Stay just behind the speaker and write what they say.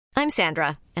I'm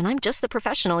Sandra, and I'm just the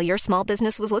professional your small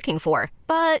business was looking for.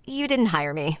 But you didn't hire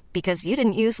me because you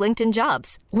didn't use LinkedIn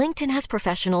Jobs. LinkedIn has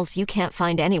professionals you can't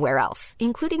find anywhere else,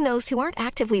 including those who aren't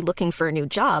actively looking for a new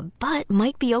job, but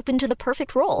might be open to the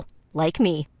perfect role, like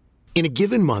me. In a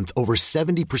given month, over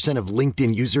 70% of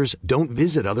LinkedIn users don't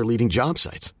visit other leading job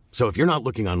sites. So if you're not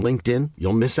looking on LinkedIn,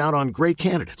 you'll miss out on great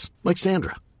candidates like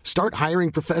Sandra. Start hiring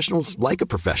professionals like a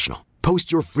professional. Post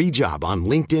your free job on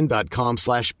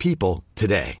linkedin.com/people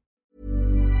today.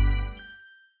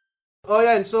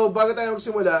 Yan. So, bago tayo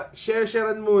magsimula,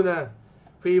 sharean muna.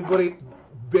 Favorite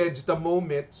vegeta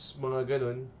moments, mga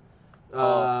ganun.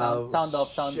 Sound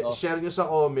off. Share nyo sa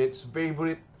comments.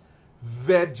 Favorite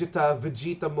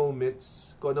vegeta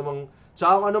moments. Kung namang,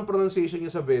 tsaka kung anong pronunciation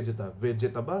nyo sa vegeta.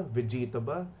 Vegeta ba? Vegeta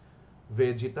ba?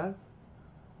 Vegeta?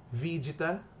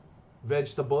 Vegeta?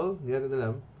 Vegetable? Hindi natin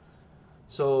alam.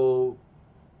 So,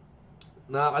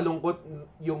 nakakalungkot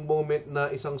yung moment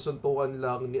na isang suntukan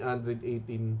lang ni Android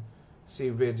 18 si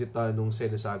Vegeta nung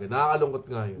Cell Saga. Nakakalungkot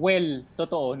nga yun. Well,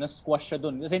 totoo, na-squash siya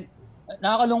dun. Kasi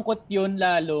nakakalungkot yun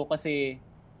lalo kasi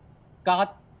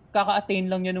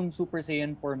kaka-attain lang niya nung Super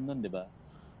Saiyan form nun, di ba?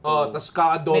 Tas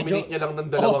kaka-dominate niya lang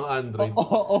ng dalawang Android.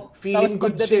 Feeling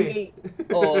good siya.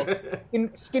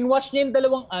 Skinwash niya yung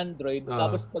dalawang Android,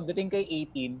 tapos pagdating kay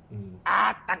 18,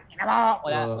 tangina mo!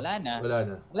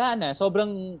 Wala na.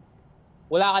 Sobrang,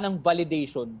 wala ka ng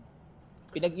validation.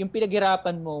 Yung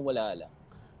pinaghirapan mo, wala lang.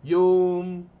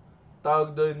 Yung,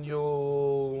 tawag doon,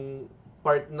 yung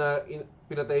part na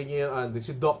pinatay niya yung Android,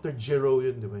 si Dr. Gero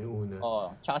yun, di ba, yung una?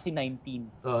 Tsaka si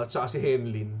 19. Tsaka si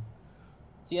Henlin.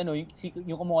 Si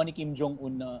yung kumuha ni Kim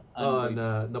Jong-un na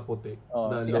Android. Na puti.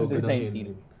 Na si logo Android ng 19.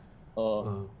 Henlin.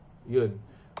 Yun.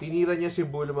 Tinira niya si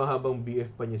Bulma habang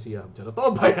BF pa niya si Yamcha.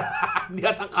 Totoo ba yan? Hindi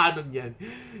ata canon yan.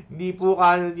 Hindi po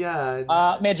canon yan.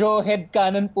 Medyo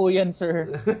headcanon po yan,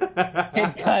 sir.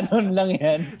 Headcanon lang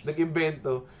yan.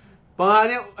 Nag-invento.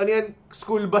 Pangalan ano yan?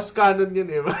 School bus canon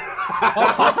yan eh.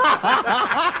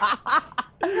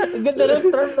 Ang ganda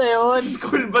ng term na yun.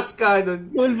 School bus canon.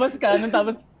 School bus canon.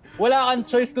 Tapos wala kang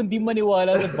choice kundi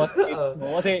maniwala sa bus kids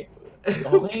mo. Kasi,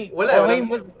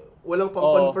 walang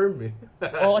pang-confirm eh.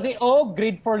 Kasi,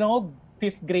 grade 4 lang ako.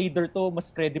 5th grader to,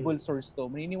 mas credible source to.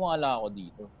 Maniniwala ako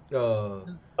dito.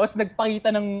 Tapos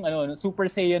nagpakita ng Super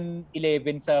Saiyan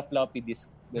 11 sa floppy disk.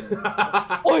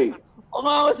 Oy!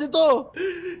 Kangakas ito!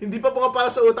 Hindi pa pumapasok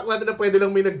sa utak natin na pwede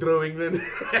lang may nag-drawing nun.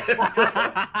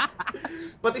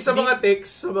 Pati sa mga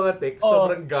text,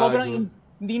 sobrang gago. Sobrang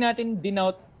hindi natin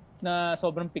denout na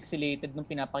sobrang pixelated nung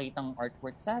pinapakitang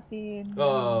artwork sa atin.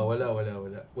 Wala.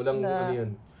 Walang ano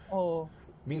yun.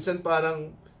 Minsan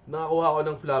parang nakakuha ko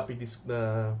ng floppy disk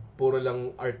na puro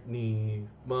lang art ni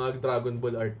mga Dragon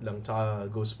Ball art lang tsaka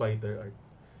Ghost Fighter art.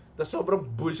 Tapos sobrang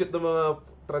bullshit ng mga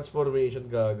transformation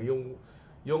gago.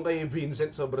 Yung kay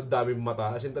Vincent sobrang daming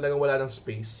mata. As in talagang wala ng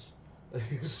space.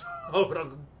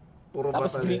 Sobrang puro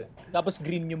mata. Tapos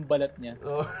green yung balat niya.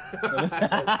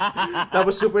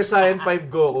 Tapos Super Saiyan 5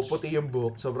 Goku, puti yung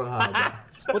buhok, sobrang haba.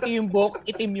 Puti yung buhok,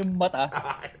 itim yung mata.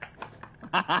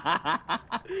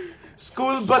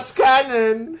 School bus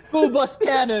cannon!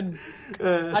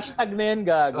 Hashtag na yan,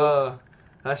 gago.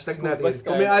 Hashtag natin.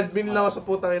 Kung may admin lang ako sa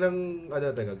putang inang,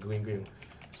 gawin ko yung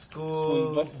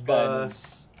School bus cannon.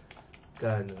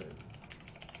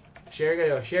 Share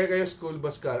kayo School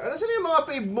bus cannon. Ano sila yung mga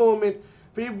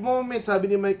fave moment,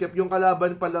 sabi ni Mike Kep, yung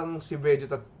kalaban pa lang si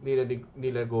Vegeta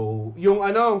nila Go. Yung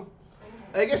I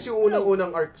guess yung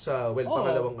unang arc sa,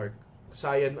 pangalawang arc.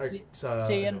 Saiyan arc sa...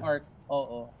 Saiyan arc,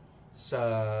 oo. Sa...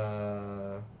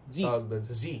 Z.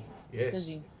 Sa Z, yes. Sa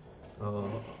Z.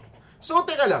 So,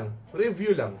 teka lang,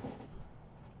 review lang.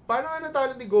 Paano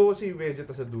natalo ni Goku si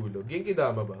Vegeta sa dulo? Genki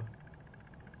Dama ba?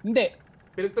 Hindi.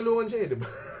 Pinagtulungan siya eh, di ba?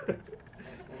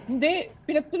 Hindi,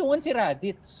 pinagtulungan si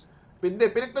Raditz. Hindi,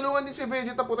 pinagtulungan din si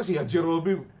Vegeta puta. Si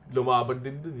Yajirobe, lumaban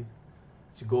din dun eh.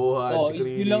 Si Gohan, si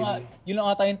Krillin. Yun lang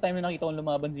ata yung time na nakita kong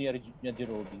lumaban si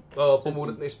Yajirobe.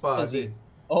 Pumulot na espada eh.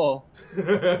 Oo.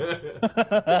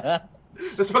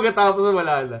 Tapos pagkatapos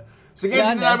wala na. Sige,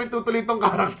 hindi namin tutuloy tong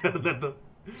karakter na to.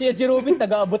 Si Yajirobe,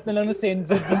 taga-abot na lang ng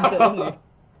Senzu din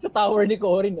sa tower ni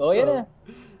Korin. Yan na.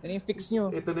 Yan yung fix nyo.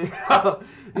 Ito na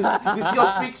This is your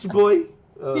fix, boy.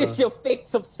 This is your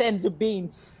fix of Senzu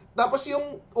beans. Tapos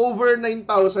yung over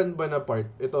 9,000 ba na part?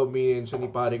 Ito, mention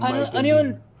ni paring Michael. Ano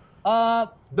yun?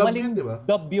 Dub yun, di ba?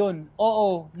 Dub yun.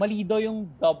 Oo, mali daw yung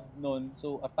dub nun.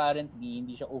 So, apparently,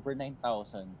 hindi siya over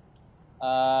 9,000.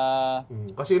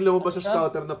 Kasi yung lumabas sa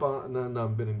scouter na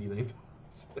number, hindi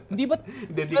 9,000. Hindi ba?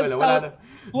 Hindi ko alam. Wala na.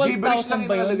 Gibberish lang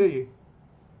inalagay eh.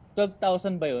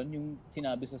 12,000 ba yun yung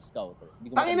sinabi sa scouter?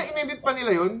 Tangina, inedit pa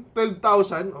nila yun?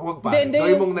 12,000? Huwag pa.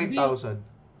 Gawin mong 9,000.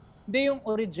 Hindi yung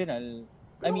original.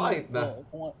 Pero kahit na.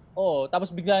 Tapos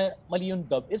bigla mali yung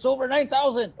dub. It's over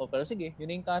 9,000! Pero sige,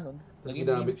 yun yung canon. Tapos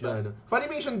ginamit na ano.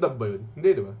 Funimation dub ba yun? Hindi,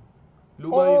 di ba?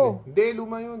 Luma yun eh. Hindi,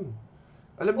 luma yun.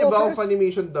 Alam niyo ba kung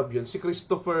Funimation dub yun? Si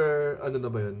Christopher, ano na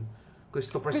ba yun?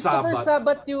 Christopher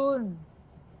Sabat yun.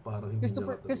 Parang hindi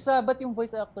na. Chris Sabat yung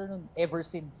voice actor nun. Ever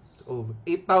since.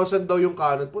 8,000 daw yung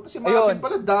canon. Puta si Marvin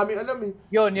pala, dami alam eh.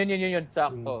 Yun.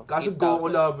 Sakto. Kaso Goku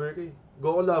lover ka eh.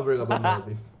 Goku lover ka ba,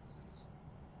 Marvin?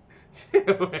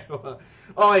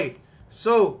 Okay.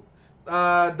 So,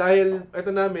 dahil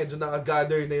ito na, medyo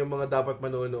naka-gather na yung mga dapat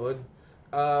manonood.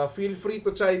 Feel free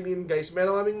to chime in, guys.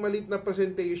 Meron kaming maliit na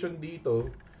presentation dito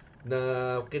na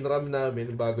kinram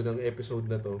namin bago ng episode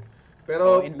na to.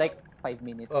 Pero in like 5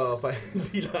 minutes.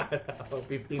 Hindi lang.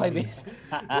 15 minutes.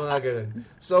 Mga ganun.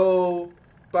 So,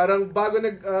 parang bago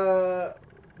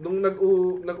nung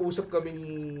nag-usap kami ni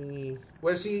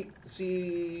si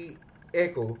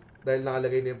Echo, dahil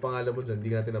nakalagay na yung pangalan mo dyan,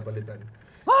 hindi natin napalitan.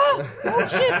 Oh,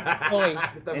 shit! Okay.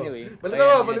 Anyway.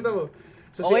 Palitan mo.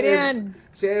 So, okay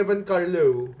si Evan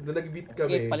Carlo, na nag-beat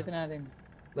kami. Okay, palitan natin.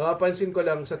 Napapansin ko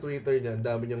lang sa Twitter niya, ang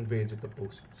dami niyang Vegeta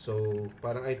post. So,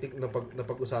 parang I think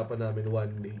napag-usapan namin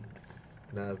one day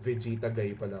na Vegeta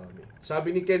guy pala kami.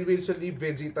 Sabi ni Ken Wilson Lee,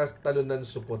 Vegeta talunan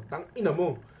support. Tang ina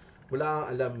mo. Wala kang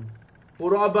alam.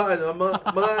 Puro ka ba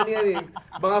mga ano yan eh.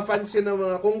 Mga fans yan ng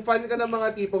mga, kung fan ka ng mga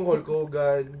tipong Hulk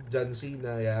Hogan, John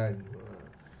Cena, yan.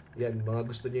 Yan, mga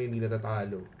gusto niya hindi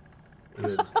natatalo.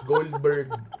 Yun.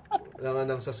 Goldberg, lang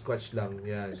ng Sasquatch lang.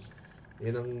 Yan.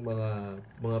 Yan ang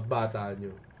mga bata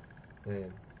nyo.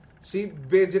 Ayan. Si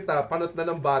Vegeta, panot na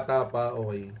ng bata pa,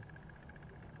 okay.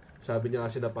 Sabi niya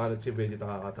kasi napanot si Vegeta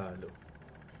kakatalo.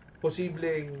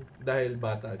 Posibleng dahil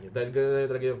bata niya. Dahil gano'n na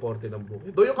talaga yung korte ng buhay.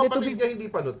 Doon yung kapatid niya hindi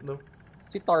panot, no?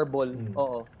 Si Tarbol,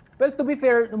 oo. Well, to be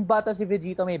fair, nung bata si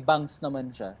Vegeta, may bangs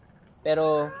naman siya.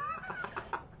 Pero,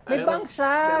 may bangs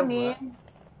siya, man.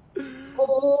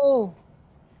 Oo.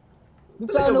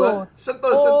 Sa ano? Saan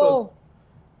to?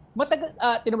 Matagal,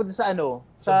 tinamad sa ano?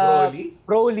 Sa Broly?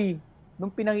 Broly.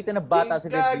 Nung pinangitan na bata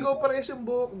si Vegeta. Gago, parehas yung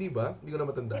buhok, di ba? Hindi ko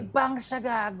na matandaan. May bangs siya,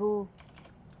 gago.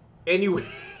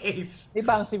 Anyways. May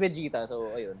bangs si Vegeta, so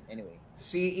ayun, anyway.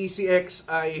 Si ECX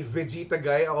ay Vegeta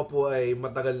guy. Ako po ay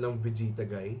matagal ng Vegeta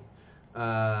guy.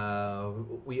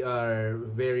 We are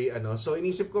very so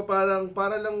inisip ko para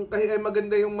lang kahit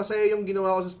maganda yung masaya yung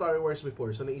ginawa ko sa Star Wars before.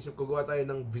 So naisip ko gawa tayo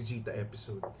ng Vegeta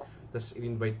episode. Tapos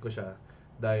in-invite ko siya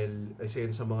dahil isa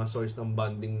yun sa mga source ng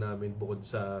bonding namin bukod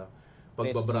sa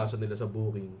pagbabraso nila sa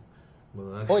booking.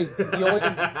 Hoy, hindi ako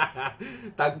yung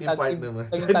tag team part naman.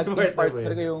 Yung tag team part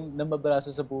pero yung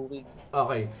namabraso sa booking.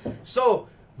 Okay. So,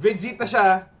 Vegeta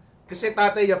siya kasi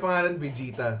tatay niya pangalan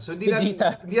Vegeta. So, hindi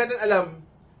natin alam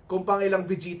kung pang ilang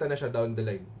Vegeta na siya down the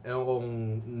line. Ewan kung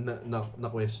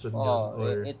na-question niya.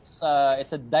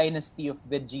 It's a dynasty of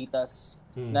Vegetas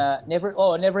na never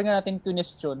nga natin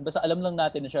question. Basta alam lang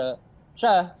natin na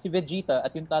siya si Vegeta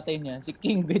at yung tatay niya, si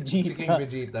King Vegeta. Si King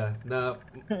Vegeta na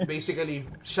basically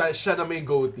siya na may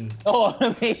goatee. Oo,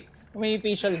 may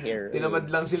facial hair. Tinamad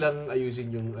lang silang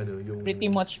ayusin yung yung pretty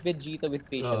much Vegeta with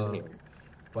facial hair.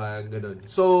 Pag ganun.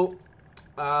 So,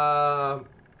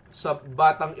 sa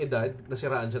batang edad,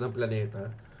 nasiraan siya ng planeta,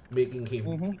 making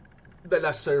him the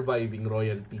last surviving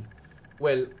royalty.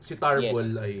 Well, si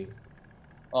Tarbol ay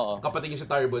kapatid niya si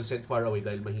Tarbol sent far away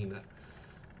dahil mahina.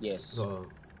 Yes.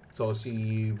 So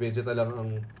si Vegeta lang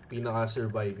ang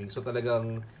pinaka-surviving. So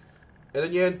talagang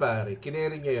niya yan pare,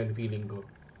 kineri niya yan feeling ko.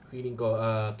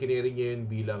 Kineri niya yan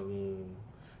bilang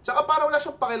tsaka parang wala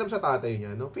siyang pakialam sa tatay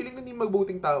niya, no? Feeling ko hindi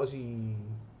magbuting tao si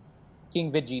King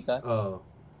Vegeta?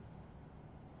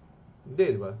 Hindi,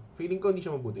 di ba? Feeling ko hindi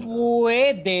siya mabuting tao.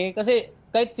 Pwede. Kasi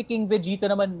kahit si King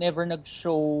Vegeta naman never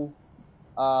nag-show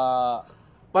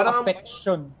parang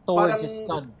affection towards his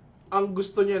son. Ang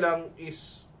gusto niya lang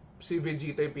is si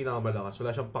Vegeta yung pinakamalakas.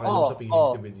 Wala siyang pakialam sa feelings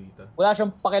ni Vegeta. Wala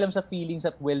siyang pakialam sa feelings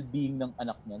at well-being ng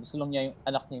anak niya. Gusto lang niya yung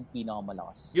anak niya yung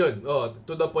pinakamalakas. Yun,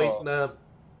 to the point na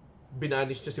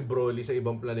binanis niya si Broly sa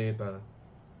ibang planeta.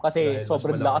 Kasi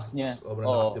sobrang lakas niya. Sobrang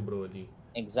lakas ni Broly.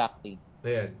 Exactly.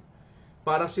 Ayan.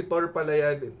 Parang si Thor pala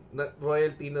yan,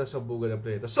 royalty na sa buga ng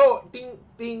planeta. So,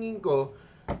 tingin ko,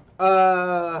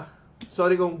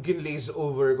 sorry kung ginlaze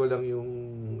over ko lang yung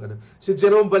si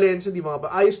Jerome Valencia, di mga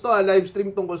ayos to live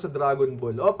stream tungkol sa Dragon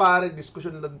Ball. Pare,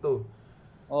 discussion lang to.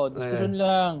 Discussion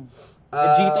lang.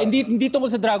 Vegeta, hindi tungkol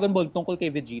sa Dragon Ball, tungkol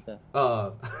kay Vegeta.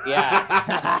 Yeah.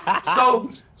 So,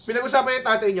 pinag-usapan yung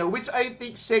tatay niya, which I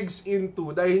think segs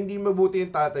into dahil hindi mabuti yung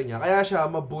tatay niya, kaya siya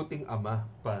mabuting ama,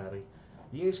 pare.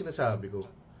 Yun yung sinasabi ko.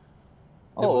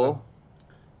 Oo.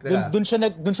 Doon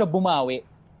siya bumawi.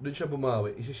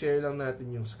 I-share lang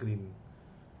natin yung screen.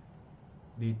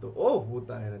 dito. Oh,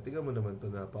 puta yan. Tingnan mo naman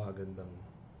 'to, napakagandang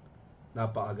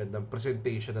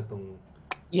presentation na tong.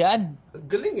 Yan. Ang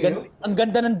galing eh. Ang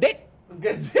ganda ng deck. Ang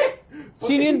ganda.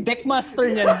 Sino yung deck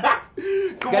master niyan?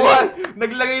 Kumuha,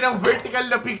 naglagay ng vertical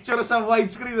na picture sa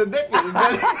widescreen ng deck.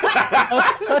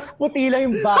 Tapos puti lang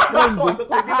yung background.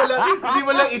 Hindi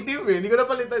mo lang itim eh. Hindi ko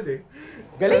napalitan eh.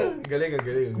 Galing.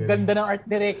 Galing. Ganda ng art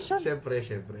direction. Siyempre.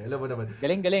 Alam mo naman.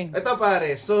 Galing. Ito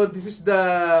pare, so this is the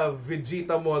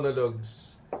Vegeta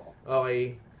monologues.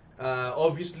 Okay.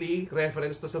 Obviously,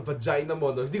 reference to sa vagina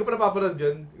monologue. Hindi ko pa napapanood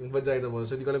yun, yung vagina monologue.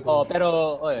 So, hindi ko alam kung...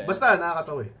 pero... Basta,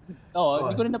 nakakatawa eh.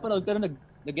 Hindi ko rin napanood, pero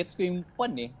nag-gets ko yung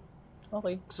fun eh.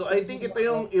 Okay. So, I think ito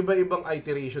yung iba-ibang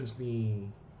iterations ni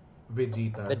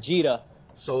Vegeta.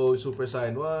 So, Super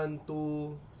Saiyan 1,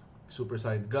 2, Super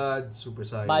Saiyan God, Super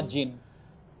Saiyan... Majin.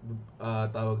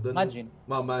 Tawag doon? Majin.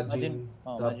 Majin.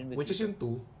 Majin Which is yung 2,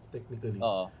 technically.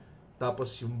 Oo.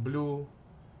 Tapos yung Blue.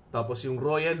 Tapos yung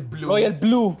Royal Blue. Royal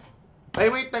Blue. Ay,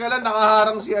 wait, taga lang,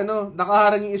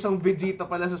 nakaharang yung isang Vegeta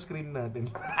pala sa screen natin.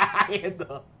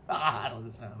 Ito, nakaharang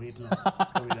siya. Wait lang.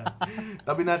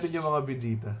 Tabi natin yung mga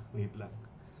Vegeta. Wait lang.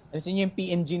 Kasi yung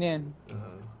PNG na yan.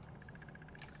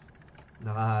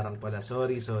 Nakaharang pala.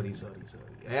 Sorry.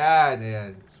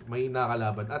 Ayan. May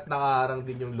nakalaban. At nakaharang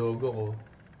din yung logo ko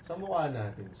sa mukha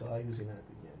natin. So, ayusin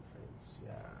natin yan, friends.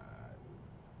 Yan.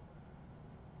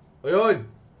 O yun!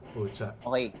 Pucha.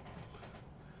 Okay.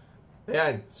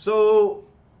 Ayan. So,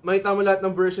 may tama lahat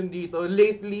ng version dito.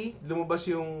 Lately, lumabas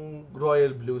yung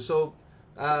Royal Blue. So,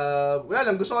 wala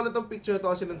lang. Gusto ko lang itong picture na ito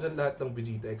kasi nandyan lahat ng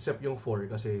Vegeta except yung 4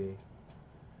 kasi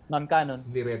non-canon.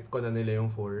 Ni-retcon na nila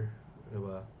yung 4.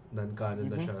 Diba?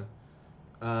 Non-canon na siya.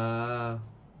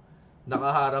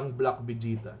 Nakaharang Black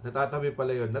Vegeta. Natatabi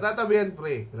pala yun. Natatabihan,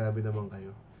 pre. Grabe naman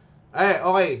kayo.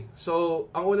 Okay. So,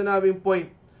 ang una namin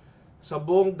point sa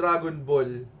buong Dragon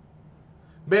Ball,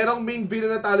 merong main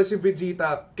villain na talo si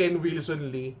Vegeta, Ken Wilson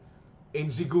Lee.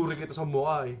 Enziguri kita sa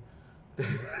mukha eh.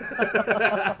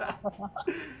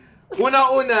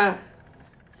 Una-una,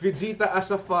 Vegeta as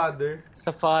a father.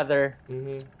 Sa father.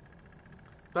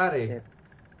 Pare,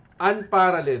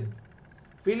 unparalleled.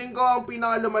 Feeling ko ang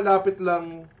pinakalumalapit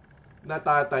lang na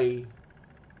tatay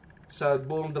sa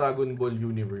buong Dragon Ball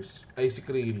universe ay si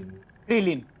Krillin.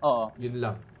 Oo. Yun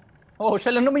lang.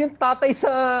 Siya lang naman yung tatay sa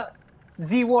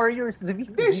Z-Warriors.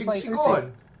 Si Gohan.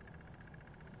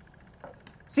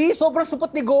 Sobrang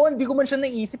supot ni Gohan. Di ko man siya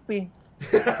naisip eh.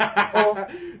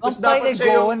 Tapos dapat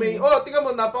siya yung may... tingnan mo,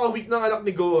 napaka-weak ng anak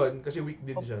ni Gohan kasi weak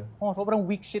din siya. Sobrang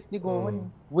weak shit ni Gohan.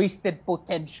 Wasted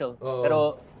potential.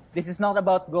 Pero this is not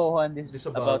about Gohan. This is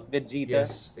about Vegeta.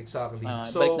 Yes, exactly.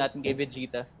 Balik natin kay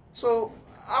Vegeta. So,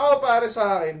 ako para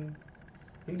sa akin,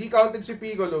 hindi counted si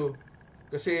Piccolo.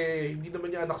 Kasi hindi naman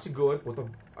niya anak si Gohan. Puto,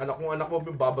 anak mo,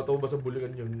 babato ba sa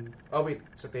bulingan yun? Wait,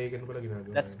 sa Tekken pala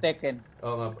ginagawa. That's Tekken.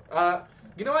 Oo nga.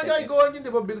 Ginawa niya kay Gohan yun, di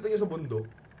ba? Binutan niya sa bundok.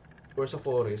 Or sa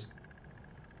forest.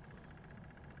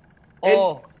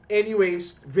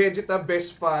 Anyways, Vegeta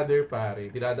best father, pare.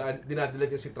 Dinadala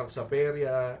niya si Trunks sa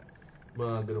perya.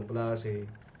 Mga ganong klase.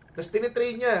 Tapos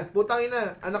tinitrain niya. Putang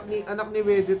ina, anak ni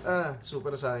Vegeta.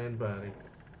 Super Saiyan, pare.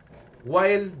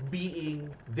 While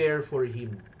being there for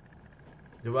him.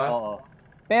 Diba? Oo.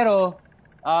 Pero,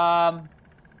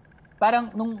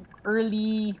 parang nung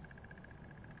early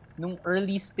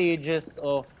stages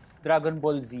of Dragon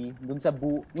Ball Z, dun sa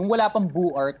yung wala pang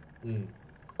Buu arc,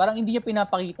 parang hindi niya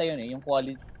pinapakita yun yung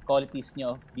qualities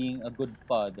niya of being a good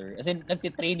father. As in,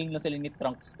 nagtitraining lang sila ni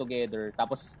Trunks together,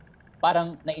 tapos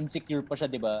parang na-insecure pa siya,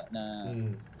 diba?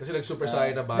 Kasi nag-Super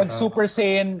Saiyan na bata. Nag-Super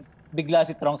Saiyan, bigla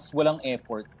si Trunks, walang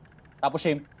effort. Tapos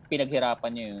siya yung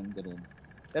pinaghirapan niya yun, gano'n.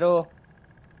 Pero,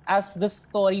 as the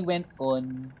story went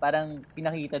on, parang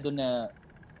pinakita doon na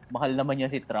mahal naman niya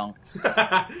si Trunks.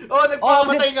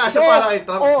 Nagpamatay nga siya para kay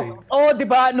Trunks eh. Di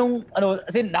ba nung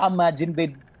kasi naka-imagine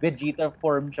Vegeta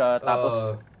form siya,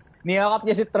 tapos niyakap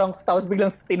niya si Trunks, tapos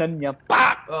biglang tinan niya,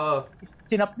 pak!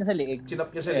 Sinap niya sa liig.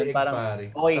 Parang, pare.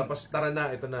 Okay. Tapos tara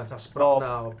na, ito na, sasprock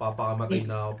na ako, papakamatay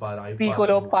na ako para kay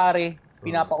Piccolo, pare,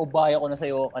 pinapaubaya ko na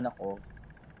sa'yo, anak ko.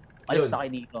 Alis na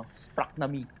kayo dito. Sprock na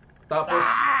me. Tapos,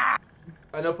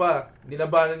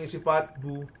 nilabanan niya si Pat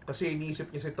Buu kasi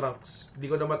iniisip niya si Trunks, hindi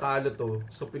ko na matalo to.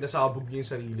 So, pinasabog niya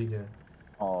yung sarili niya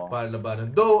para labanan.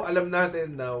 Though, alam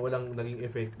natin na walang naging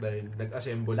effect dahil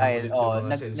nag-assemble ulit yung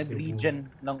mga cells ni Buu. Nag-regen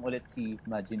lang ulit si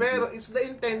Majin Buu. Pero, it's the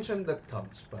intention that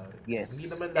counts, pare. Yes.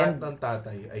 Hindi naman lahat ng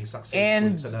tatay ay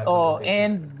successful sa lahat ng intention.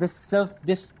 And the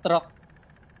self-destruct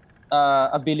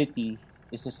ability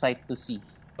is a sight to see.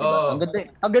 Diba?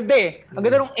 Ang ganda eh. Ang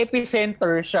ganda nung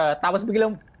epicenter siya, tapos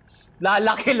biglang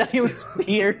lalaki lang yung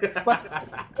spear.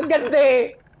 Ang ganda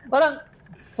eh. Parang,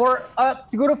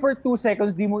 Siguro for 2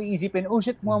 seconds, di mo iisipin, oh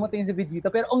shit, mamamatay si Vegeta.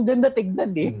 Pero ang ganda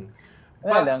tignan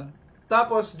Wala lang.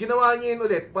 Tapos, ginawa niya yun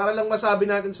ulit. Para lang masabi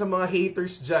natin sa mga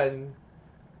haters dyan,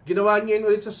 ginawa niya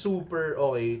yun ulit sa Super,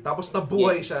 okay? Tapos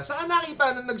nabuhay siya. Saan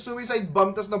nakita na nag-suicide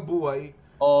bomb tapos nabuhay?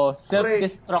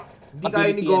 Self-destruct. Hindi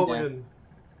kaya ni Goku yun.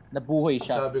 Nabuhay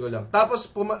siya. Sabi ko lang.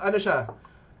 Tapos,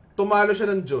 tumalo siya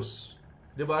ng Diyos.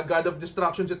 Diba? God of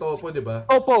Destruction si Toppo, diba?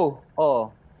 Toppo.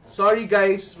 Oo. Sorry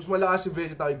guys, mas malakas si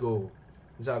Vegeta kay Goku.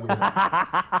 Sabi ko lang.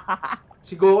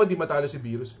 Si Goku, di matalo si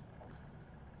Beerus.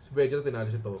 Si Vegeta,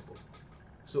 tinalo si Toppo.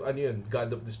 So, ano yun?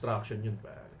 God of Destruction yun,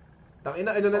 pare.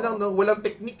 Tangina, na lang, no? Walang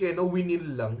technique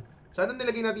winil lang. Sana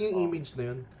nilagay natin yung image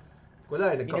na yun.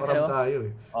 Wala nagkakaram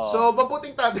tayo So,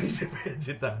 mabuting tatay si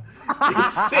Vegeta.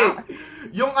 Kasi,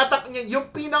 yung attack niya, yung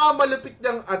pinakamalupit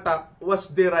niyang attack was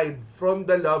derived from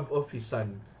the love of his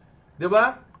son.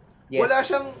 Diba? Yes.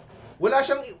 Wala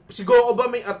siyang, si Goku ba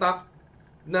may attack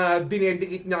na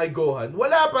dinedikit niya kay Gohan?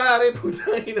 Wala pare,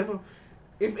 putangina mo.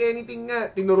 If anything nga,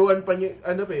 tinuruan pa niya,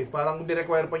 parang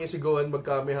dinequire pa niya si Gohan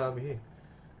mag-Kamehameha.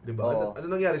 Diba? Ano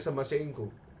nangyari sa Masenko?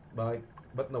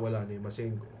 Ba't nawala na yung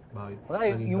Masenko? Bakit?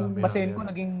 Yung Masenko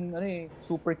naging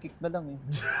super kick na lang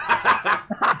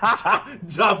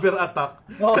Jabber attack.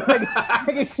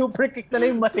 Naging super kick na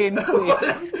lang yung Masenko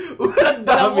Walang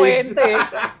damage.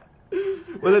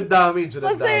 Walang damage.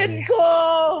 Masenko!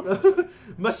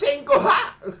 Masenko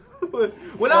ha!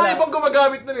 Wala nga ibang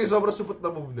gumagamit nun sobrang supot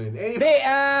na move na yun. Hindi,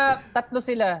 3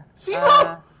 sila. Sino?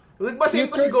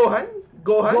 Nagmasenko si Gohan?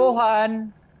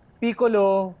 Gohan,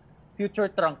 Piccolo,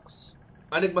 Future Trunks.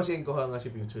 Nagmasenko nga si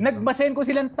Future Trunks. Nagmasenko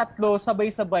silang 3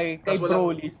 sabay-sabay kay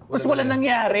Broly. Tapos walang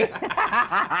nangyari.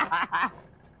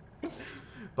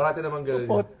 Parati naman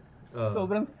gano'n.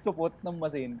 Sobrang supot ng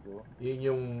Masenko. Yun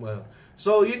yung...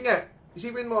 So, yun nga.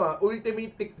 Isipin mo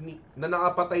ultimate technique na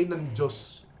nakapatay ng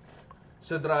Diyos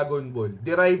sa Dragon Ball.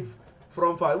 Derive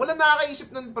from fire. Wala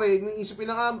nakakaisip nun, pre. Isipin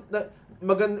lang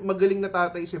magaling na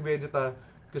tatay si Vegeta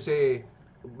kasi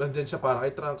andyan siya para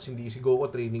kay Trunks, hindi si Goku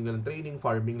training lang ng training,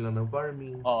 farming lang ng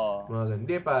farming. Mga ganun.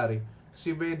 Hindi pare,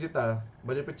 si Vegeta,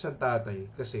 malupit siyang tatay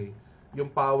kasi yung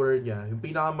power niya, yung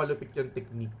pinakamalupit niyang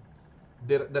technique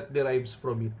that derives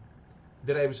from it.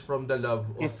 Derives from the love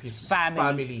of his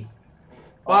family.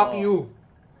 Fuck you!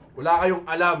 Wala kayong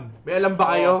alam. May alam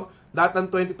ba kayo? Lahat ng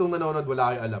 22 nanonood,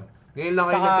 wala kayong alam. Ngayon lang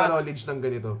kayo nagka-knowledge ng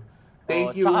ganito.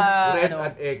 Thank you, Red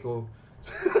at Echo.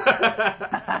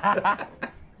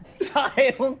 Saka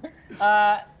yung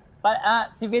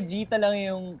si Vegeta lang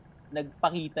yung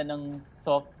nagpakita ng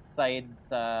soft side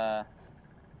sa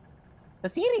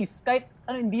series, kahit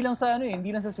hindi lang sa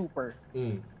Super.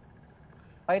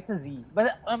 Kahit sa Z.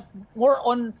 But more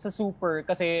on sa Super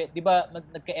kasi 'di ba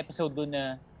nagka-episode doon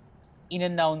na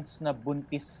in-announce na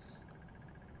buntis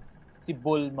si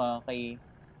Bulma kay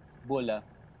Bola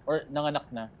or nanganak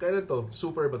na. Kailan to?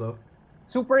 Super ba to?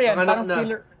 Super yan. Parang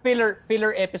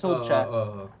filler episode siya.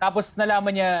 Tapos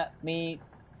nalaman niya may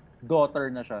daughter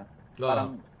na siya.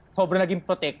 Parang sobrang naging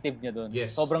protective niya doon.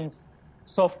 Yes. Sobrang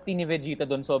softy ni Vegeta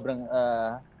doon. Sobrang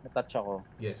na-touch ako.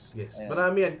 Yes. Ayan.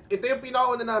 Marami yan. Ito yung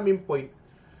pinakauna namin point.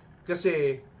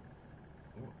 Kasi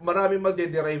marami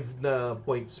magde-derive na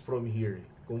points from here.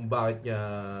 Kung bakit niya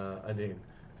yun.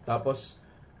 Tapos,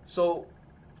 so,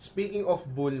 speaking of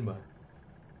Bulma,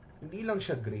 hindi lang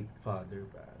siya great father,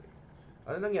 pare.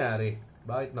 Ano nangyari?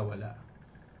 Bakit nawala?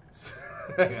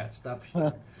 Stop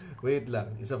siya. Wait lang,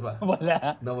 isa pa.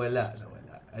 Nawala.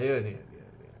 Ayun.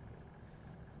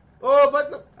 Oh,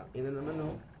 ba't na... Ina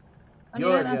naman,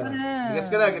 Yun. Gets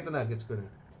ko na.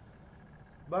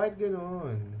 Bakit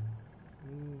ganoon?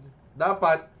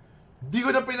 Dapat, di ko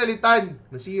na pinalitan.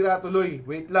 Nasira tuloy.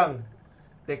 Wait lang.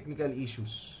 Technical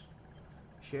issues.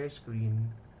 Share screen.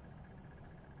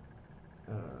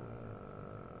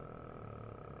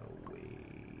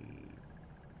 Wait.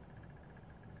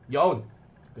 Yun.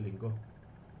 Galing ko.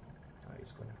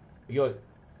 Ayos ko na. Yun.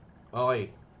 Okay.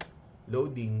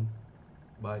 Loading.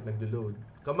 Bakit nagdo-load?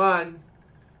 Come on.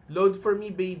 Load for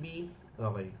me, baby.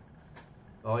 Okay.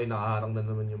 Okay, nakaharang na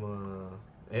naman yung mga...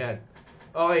 Ayan.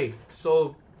 Okay.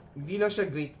 So, hindi lang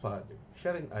siya great father.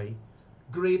 Siya rin ay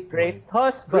great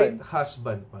husband. Great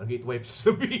husband pa. Great wife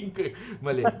sasabihin ko.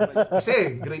 Mali.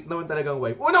 Kasi, great naman talagang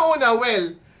wife. Una-una,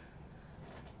 well,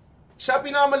 siya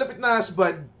pinakamalapit na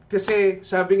husband kasi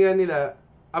sabi nga nila,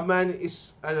 a man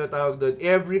is, tawag doon,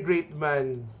 every great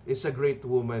man is a great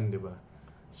woman, di ba?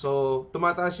 So,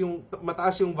 mataas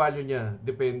yung value niya.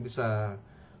 Depende sa,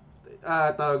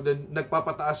 tawag doon,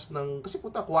 nagpapataas ng, kasi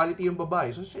quality yung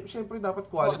babae. So, syempre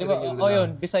dapat quality diba? rin yung lalaki. Yun,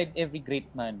 beside every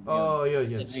great man.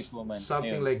 Yun. Great woman.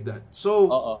 Something like that. So,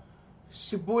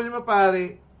 si Bulma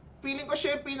pare, feeling ko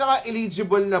siya yung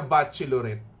pinaka-eligible na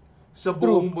bachelorette sa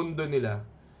buong mundo nila.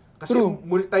 Kasi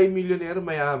multi-millionaire,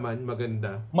 mayaman,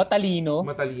 maganda. Matalino,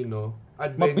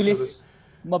 adventurous.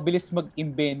 Mabilis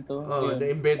mag-imbento.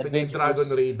 Na-invento niya yung Dragon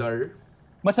Radar.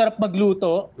 Masarap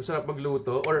magluto.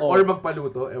 Or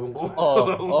magpaluto. Ewan ko.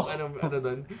 Ano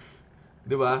doon.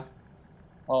 Di ba?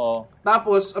 Oo.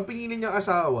 Tapos, ang pinili niyang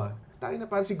asawa, tayo na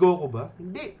parang si Goku ba?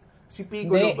 Hindi. Si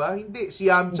Piccolo ba? Hindi. Si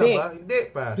Yamcha ba? Hindi,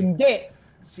 pare. Hindi.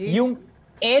 Yung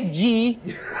edgy,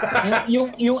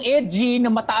 yung edgy na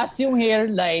mataas yung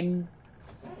hairline,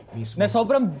 mismo. Na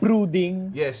sobrang brooding.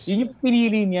 Yes. Yun yung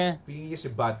pinili niya. Pinili niya si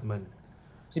Batman.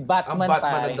 Ang Batman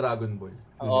ng Dragon Ball.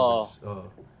 Oo.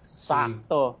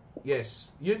 Sakto.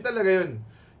 Yes. Yun talaga yun.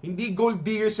 Hindi gold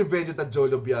digger si Vegeta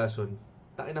Jolo Biason.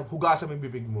 Takin na, hugasan mo yung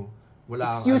bibig mo.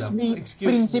 Wala kang alam.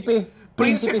 Excuse me.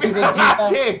 Prinsipe si Vegeta.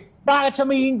 Bakit siya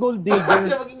magiging gold digger? Bakit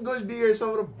siya magiging gold digger?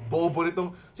 Sobrang bobo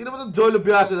nitong... Sino ba itong Jolo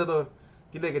Biason na to?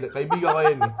 Kaibigan ko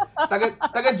yan eh.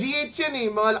 Taga GH yan eh.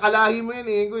 Mga kalahi mo yan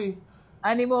eh.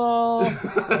 Animo!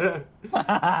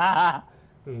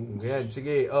 Yan,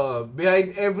 sige.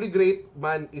 Behind every great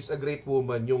man is a great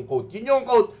woman, yung quote. Yun yung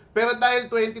quote. Pero dahil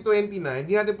 2020 na,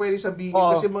 hindi natin pwede sabihin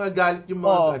kasi mga galit yung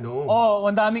mga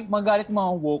ang daming mga galit yung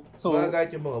mga woke. So, mga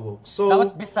galit yung mga woke. So,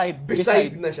 dapat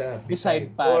beside na siya.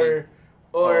 Beside pa.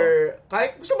 Or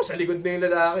kahit gusto mo sa likod na yung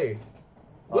lalaki.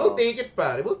 We'll take it,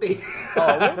 pare. We'll take it.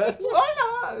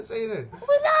 Wala. Sa'yo na.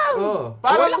 Wala.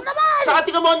 Parang naman. Saka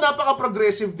tingnan mo,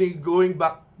 napaka-progressive ni going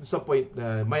back sa point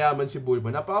na mayaman si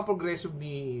Bulma. Napaka-progressive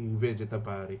ni Vegeta,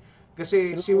 pare.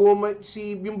 Kasi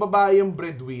yung babae yung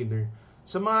breadwinner.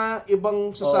 Sa mga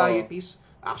ibang societies,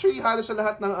 actually halos sa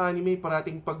lahat ng anime,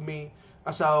 parating pag may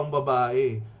asawang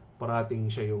babae, parating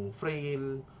siya yung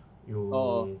frail, yung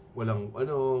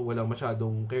walang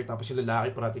masyadong care, tapos yung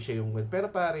lalaki parating siya yung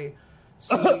pero pare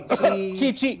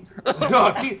Chichi.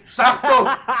 Sakto,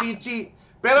 Chichi.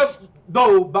 Pero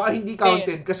though baka hindi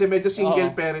counted kasi medyo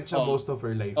single parent siya most of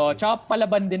her life. Tsaka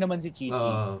palaban din naman si Chichi.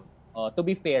 To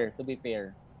be fair.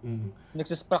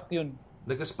 Nagsisprock yun.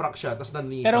 Nag-sprock siya, tapos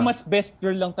nanika. Pero mas best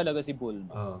girl lang talaga si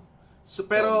Bulma.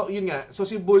 Pero yun nga, so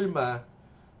si Bulma,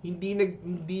 hindi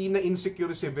na insecure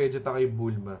si Vegeta kay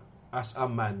Bulma as a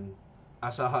man,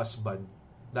 as a husband.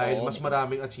 Dahil mas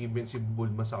maraming achievements si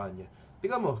Bulma sa kanya.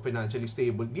 Tingnan mo, financially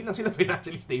stable. Hindi lang sila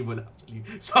financially stable actually.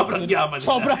 Sobrang yaman nila.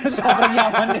 Sobrang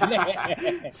yaman nila.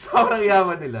 Sobrang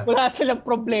yaman nila. Wala silang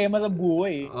problema sa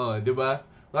buhay. Di ba?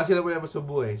 Wala silang problema sa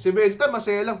buhay. Si Vegeta,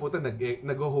 masaya lang. Puta,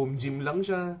 nag-home gym lang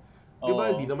siya.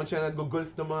 Diba? Di naman siya nag-golf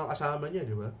ng mga kasama niya,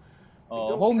 di ba?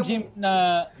 Home gym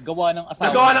na gawa ng asawa.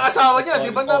 Nagawa ng asawa niya,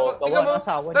 di ba?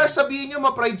 Tapos sabihin niyo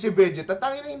ma-pride si Vegeta.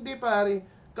 Tangin na hindi,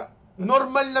 pare.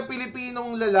 Normal na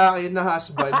Pilipinong lalaki na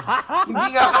husband. Hindi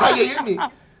nga kaya yun eh.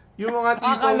 Yung mga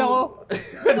tipong...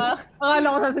 Akala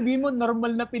ko sasabihin mo,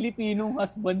 normal na Pilipinong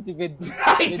husband si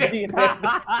Vegeta.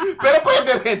 Pero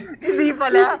pwede rin. Hindi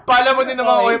pala. Pala mo din ng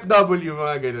mga OFW,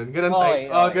 mga ganun. Ganun type.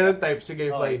 Ganun type.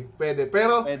 Sige, fine. Pwede.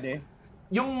 Pero,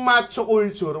 yung macho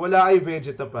culture, wala kay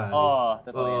Vegeta pa.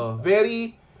 Totoo.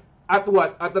 Very, at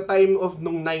the time of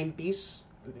nung 90s,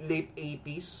 late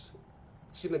 80s,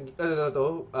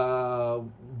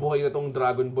 buhay na tong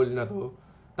Dragon Ball na to.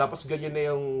 Tapos ganyan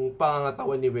na yung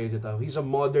pangangatawan ni Vegeta. He's a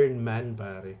modern man,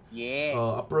 pare. Yeah.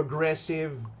 A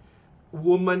progressive,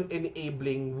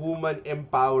 woman-enabling,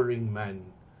 woman-empowering man.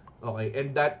 Okay,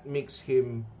 and that makes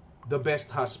him the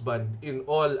best husband in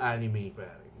all anime,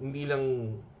 pare. Hindi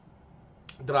lang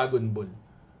Dragon Ball.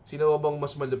 Sino bang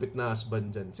mas malupit na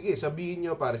husband dyan? Sige, sabihin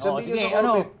nyo, pare. Sabihin nyo sa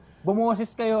comment.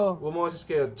 Bumuoses kayo.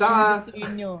 Tsaka,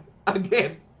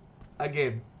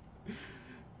 again,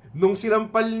 nung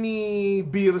sinampal ni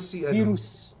Beerus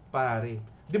pare.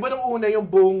 Di ba nung una yung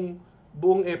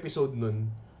buong episode nun?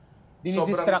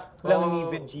 Dinidistract lang ni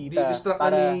Vegeta. Dinidistract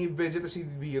lang ni Vegeta si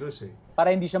Beerus eh.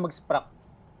 Para hindi siya mag-sprock.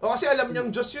 Kasi alam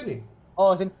niyang Diyos yun eh.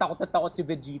 Takot na takot si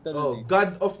Vegeta nun eh.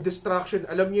 God of Destruction.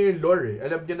 Alam niya yung lore eh.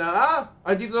 Alam niya na,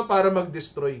 andito na para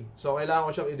mag-destroy. So, kailangan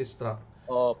ko siyang i-distract.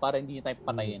 Para hindi niya tayo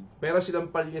patayin. Pero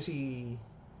sinampal niya si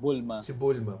Bulma.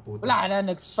 Putas. Wala na,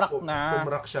 nag-sprock na.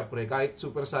 Pumrak siya, pre. Kahit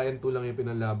Super Saiyan 2 lang yung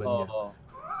pinalaban niya.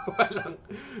 Walang,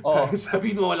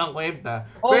 sabihin mo walang kwenta.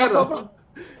 Pero,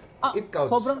 it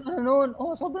counts.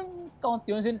 Sobrang count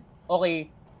yun. Okay,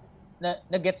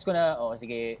 na-gets ko na,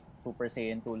 sige, Super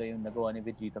Saiyan 2 lang yung nagawa ni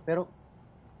Vegeta. Pero,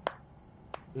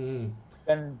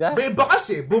 ganda.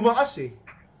 Bumakas eh.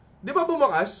 Di ba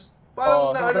bumakas?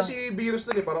 Parang si Beerus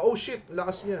na parang, shit,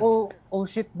 lakas niya.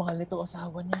 Shit, mahal nito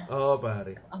asawa niya.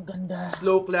 Pare. Ang ganda.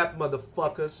 Slow clap,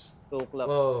 motherfuckers. Slow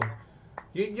clap.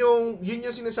 Yun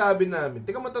yung sinasabi namin.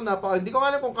 Teka mo ito, hindi ko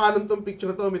nga alam kung canon tong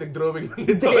picture to, may nag-drawing lang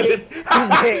nito.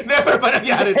 Never pa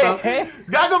nangyari to.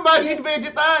 Gago ba si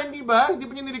Vegeta, hindi ba? Hindi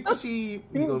ba niya niligtas si...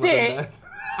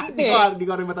 Hindi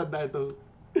ko rin matanda ito.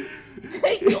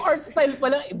 Yung art style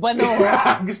pala, iba no.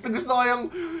 Gusto ko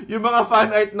yung mga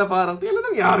fan art na parang, kailan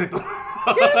nangyari to?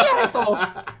 Kailan nangyari to?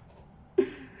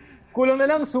 Kulang na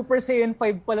lang, Super Saiyan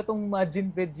 5 pala tong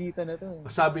Majin Vegeta na to.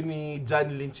 Sabi ni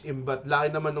John Lynch Imbat,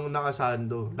 laki naman nung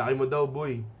nakasando. Laki mo daw,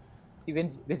 boy. Si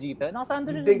Vegeta?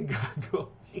 Nakasando siya. Hindi,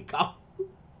 gago. Ikaw.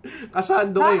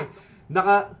 Kasando ka eh.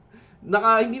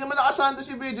 Hindi naman nakasando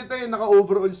si Vegeta eh.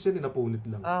 Naka-overalls yan eh. Napunit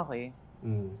lang. Okay.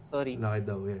 Sorry. Laki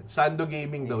daw yan. Sando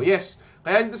Gaming daw. Yes.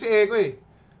 Kaya nito si Eko eh.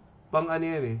 Pang ano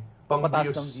yan eh. Pang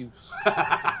views. Ng views.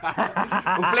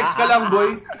 Kung flex ka lang,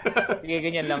 boy. Sige,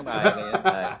 ganyan lang tayo.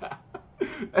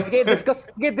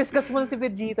 Discuss mo lang si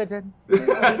Vegeta dyan.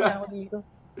 Okay na ako dito.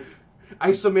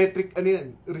 Isometric, ano yan?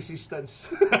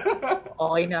 Resistance.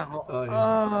 Okay na ako. Okay.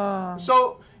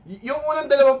 So, yung unang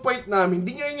dalawang point namin,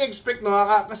 hindi nyo yung expect, no?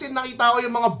 Kasi nakita ko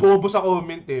yung mga bobo sa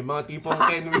comment, eh. Mga tipong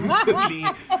Ken Winston Lee,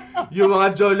 yung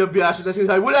mga Jolo Biasio na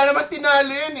sinasabi, wala naman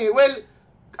tinalo yan, eh. Well,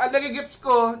 ang nagigets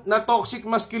ko na toxic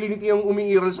masculinity yung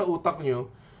umiiral sa utak nyo,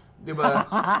 di ba?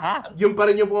 Yung pa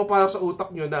rin yung pumapasok sa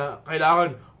utak nyo na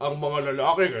kailangan, ang mga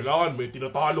lalaki, kailangan may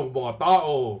tinatalong mga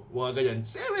tao, mga ganyan.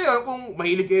 Siyempre, kung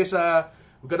mahilig kayo sa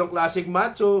ganong klaseng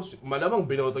macho, malamang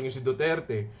binoto nyo si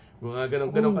Duterte. Mga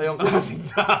ganong kayong klaseng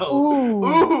tao.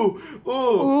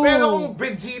 Pero kung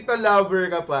Vegeta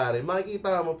lover ka, pare,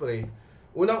 makikita mo, pre,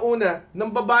 unang-una, nang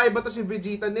babae ba to si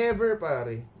Vegeta? Never,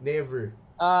 pare. Never.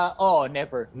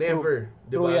 Never. Never.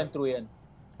 True. Diba? True yan.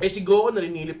 Eh, si Goku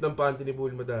nalinilip ng panty ni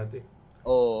Bulma dati.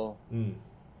 Oo.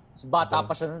 Bata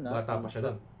pa siya nun, ha? Bata pa siya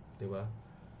nun. Diba?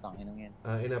 Tanginang yan.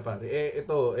 Ina, pare.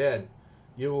 Ito, ayan.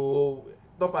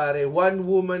 Ito, pare, one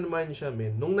woman man siya,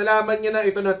 men. Nung nalaman niya na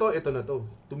ito na to.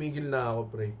 Tumigil na ako,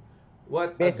 pre.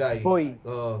 What Best a guy. Boy.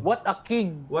 What a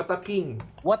king. What a king.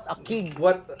 What a king.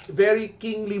 What very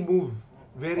kingly move.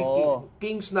 Very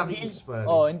kings na kings, pare.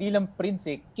 Hindi lang prince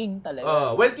eh. King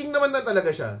talaga. Well, king naman na talaga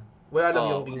siya. Wala lang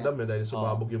yung kingdom niya dahil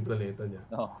sumabog yung planeta niya.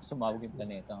 Sumabog yung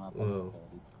planeta nga po.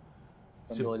 Sorry.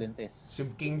 Condolences. Si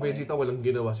King Vegeta walang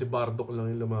ginawa. Si Bardock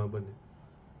lang yung lumaban eh.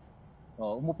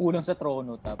 Umupo lang sa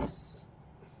trono tapos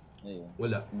ayun.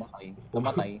 Wala.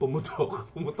 Namatay. Pumutok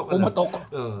Pumutok.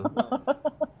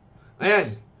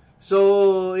 Ayan. So,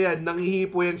 yan,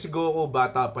 nanghihipo yan si Goku,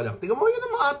 bata pa lang. Tingnan mo, yan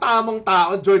ang mga tamang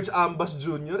tao, George Ambas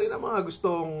Jr., yun ang mga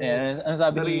gustong... Ano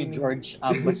sabi ni George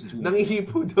Ambas Jr.?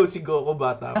 Nanghihipo daw si Goku,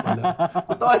 bata pa lang.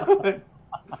 Totoo naman.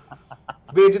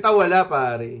 Vegeta wala,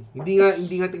 pare. Hindi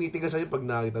nga tinitigas sa'yo pag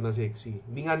nakita ng sexy.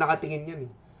 Hindi nga nakatingin yan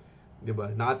eh.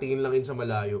 Diba? Nakatingin lang yun sa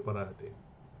malayo parate.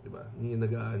 Diba? Hindi yung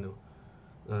nag-ano.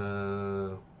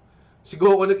 Si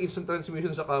Goku nag-instant transmission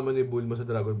sa kama ni Bulma sa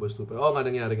Dragon Ball Super. Oo nga,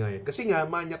 nangyari nga yan. Kasi nga,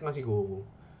 manyak nga si Goku.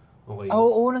 Okay.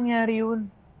 Oo, nangyari yun.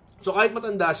 So kahit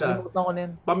matanda siya,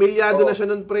 pamilyado na siya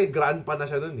nun, pre. Grandpa na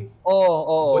siya nun eh.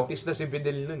 Oo. Buntis na si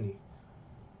Fidel nun eh.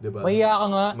 Diba? Mahiya ka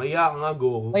nga. Mahiya ka nga,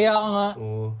 Goku. Mahiya ka nga.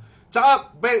 Oo. Tsaka,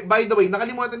 by the way,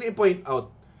 nakalimutan na i-point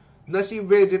out na si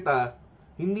Vegeta,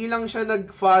 hindi lang siya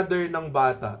nag-father ng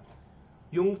bata.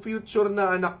 Yung future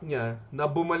na anak niya na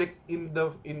bumalik in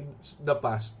the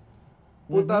past,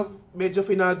 puta, medyo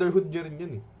finatherhood niya rin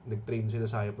yun eh. Nag-train sila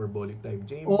sa hyperbolic time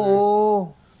chamber.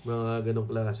 Oo. Mga ganong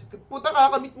klase. Puta,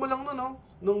 kakamit mo lang no?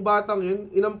 Nung batang yun,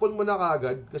 inampon mo na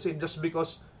kagad. Kasi just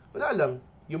because, wala lang.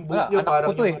 Yung buhok niya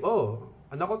parang yung,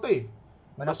 anak ko to eh.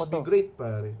 Must be great,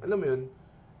 pare. Alam mo yun?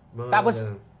 Tapos,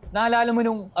 naalala mo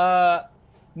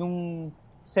nung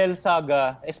Cell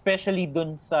Saga, especially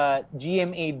dun sa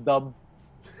GMA dub,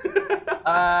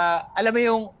 alam mo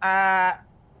yung,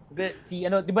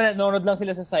 di ba nanonood lang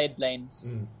sila sa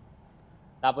sidelines?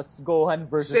 Tapos Gohan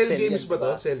versus Cell. Cell games ba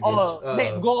to? Cell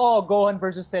games? Gohan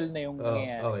versus Cell na yung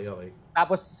nangyayari. Okay.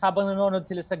 Tapos habang nanonood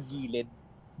sila sa gilid,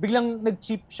 biglang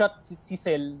nag-chip shot si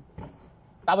Cell.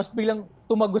 Tapos biglang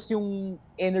tumagos yung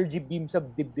energy beam sa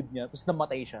dibdib niya. Tapos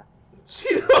namatay siya.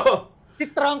 Sino? Si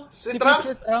Trunks. Si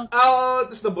Trunks?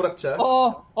 Tapos naburat siya?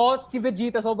 Oo, si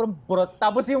Vegeta sobrang burot.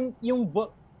 Tapos yung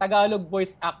Tagalog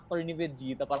voice actor ni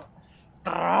Vegeta parang,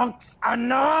 Trunks,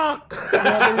 anak!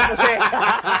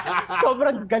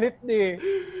 Sobrang galit eh.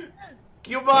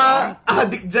 Yung mga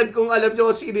addict dyan, kung alam nyo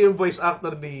kung sino yung voice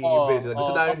actor ni Vegeta,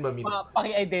 gusto namin mamit.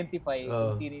 Paki-identify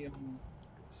kung sino yung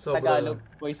Tagalog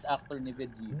voice actor ni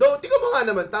Vegeta. Tingnan mo nga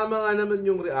naman, tama nga naman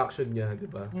yung reaction niya, di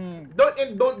ba?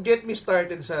 Don't get me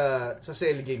started sa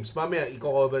Cell Games. Mamaya,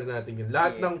 i-cover natin yun.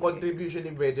 Lahat ng contribution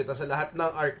ni Vegeta sa lahat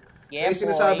ng arc. Ay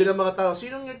sinasabi ng mga tao,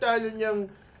 sinong yung talo niyang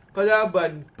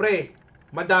kalaban? Pre,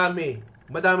 madami.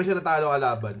 madami siya natalo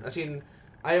kalaban. As in,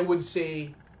 I would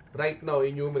say, right now,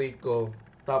 enumerate ko,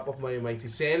 top of my mind,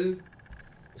 si Cell,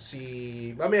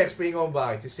 may explain ko kung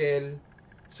bakit. Si Cell,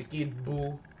 si Kid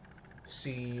Buu,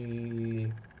 si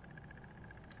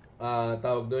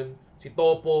tawag doon, si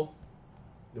Topo,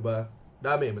 'di ba?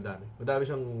 Madami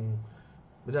siyang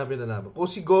nalaban. Kung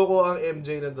si Goku ang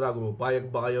MJ ng Dragon Ball, payag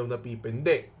ba kayo na Pippen?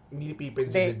 Hindi Pippen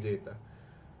si Vegeta.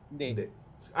 Hindi.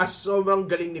 As sobrang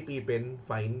galing ni Pippen,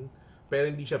 fine, pero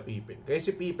hindi siya Pippen. Kaya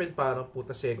si Pippen parang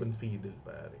puta second fiddle,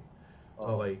 pare.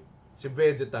 Okay. Si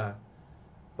Vegeta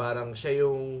parang siya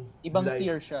yung ibang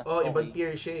tier siya. Ibang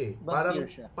tier siya eh.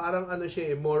 Parang ano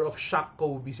siya eh, more of Shaq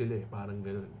Kobe sila eh, parang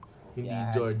ganoon. Hindi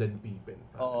Jordan Pippen.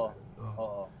 Oo.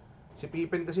 Si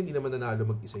Pippen kasi hindi naman nanalo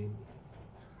mag-isa yun.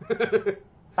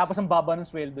 Tapos ang baba ng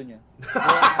sweldo niya.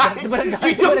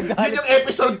 Yun yung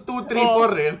episode 2, 3,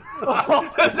 4 rin.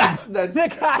 Last Dance.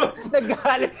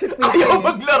 Nagalit si Pippen. Ayaw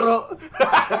maglaro.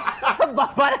 Ang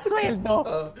baba ng sweldo.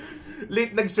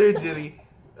 Late nag-surgery.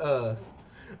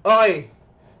 Okay.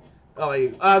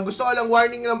 Gusto ko lang,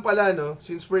 warning lang pala, no?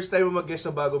 Since first time mo mag-guest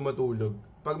sa bago matulog.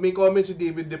 Pag may comment si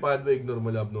David De Padua, ignore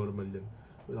mo, abnormal yan.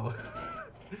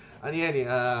 Ano yan eh,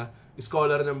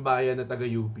 scholar ng bayan na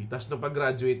taga-UP. Tapos nung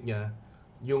pag-graduate niya,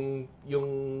 yung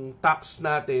tax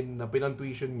natin na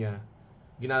pinang-tuition niya,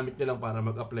 ginamit niya lang para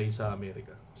mag-apply sa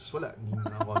Amerika. So wala, hindi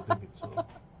na-contribute. So,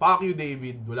 fuck you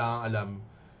David, wala kang alam.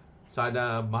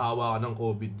 Sana mahawa ka ng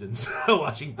COVID dyan sa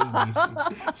Washington DC.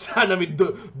 Sana may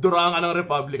durang ka ng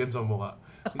Republican sa mukha.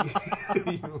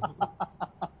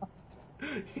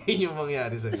 Yun yung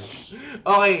mangyari sa'yo.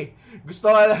 Okay,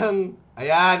 gusto ko lang,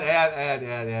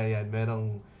 ayan.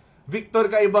 Merong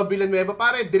Victor Kaiba Villanueva.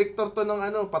 Pare, director to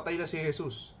ng Patay na si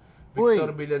Jesus.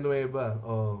 Victor Villanueva.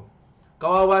 Oh.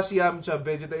 Kawawa si Yamcha,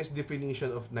 Vegeta is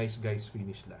definition of nice guys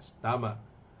finish last. Tama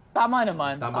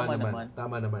naman.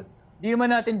 Di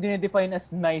naman natin dinedefine as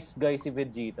nice guy si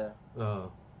Vegeta.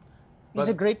 He's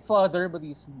a great father, but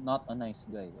he's not a nice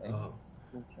guy.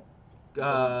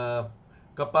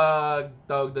 Kapag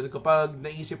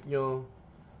naisip nyo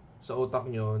sa utak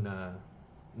nyo na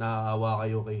naaawa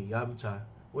kayo kay Yamcha,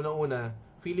 unang-una,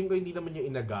 feeling ko hindi naman niya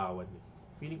inagawan.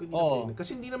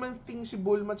 Kasi hindi naman si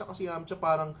Bulma tsaka si Yamcha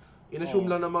parang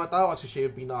inassume lang ng mga tao kasi siya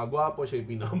yung pinakagwapo, siya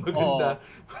yung pinakamaganda.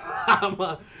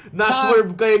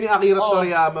 Na-swerve kayo ni Akira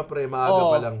Toriyama, pre. Maaga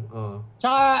pa lang.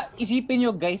 Tsaka, isipin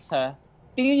nyo, guys, ha.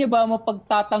 Tingin nyo ba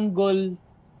mapagtatanggol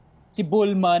si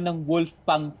Bulma ng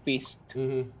Wolfang Fist?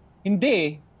 Mm-hmm.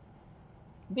 Hindi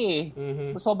eh.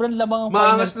 Mm-hmm. Sobrang lamang ang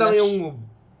maangas lang yung move.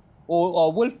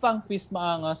 Wolfang Fist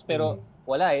maangas, pero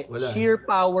wala eh. Sheer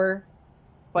power,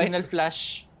 Final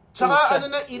Flash. Tsaka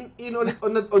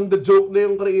on the joke na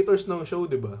yung creators ng show,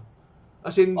 di ba?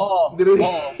 As in,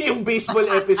 yung baseball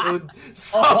episode,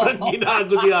 sobrang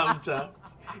ginago si Yamcha.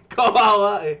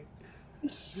 Kawawa eh.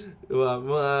 Diba?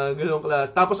 Mga ganong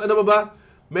klase. Tapos ano ba?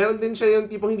 Meron din siya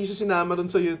yung tipong hindi siya sinama dun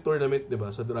sa tournament, di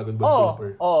ba? Sa Dragon Ball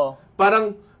Super.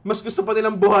 Parang, mas gusto pa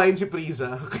nilang buhayin si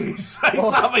Frieza. Kaysa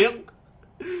isama yung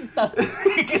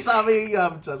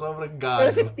Yamcha, sobrang gago. Pero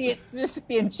si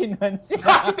Tenshin Han. Si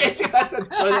Tenshin Han,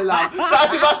 tsaka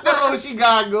si Master Roshi,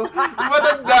 gago. Yung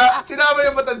matanda, sinama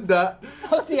yung matanda.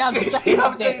 Si Yamcha. Si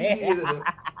Yamcha hindi.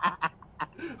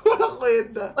 Walang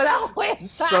kwenta.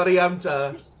 Sorry,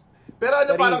 Yamcha.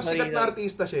 Pero parang sikat na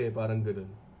artista siya eh. Parang ganun.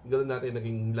 Ganun natin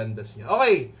naging landas niya.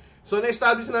 Okay. So,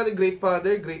 na-establish natin great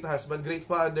father, great husband. Great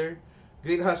father,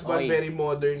 great husband, very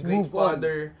modern. Great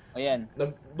father. Ayan.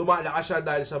 Lumalakas siya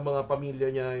dahil sa mga pamilya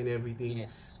niya and everything.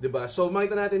 Yes. 'Di ba? So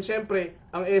makita natin syempre,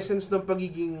 ang essence ng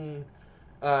pagiging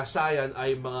Saiyan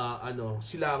ay mga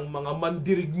sila ang mga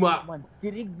mandirigma.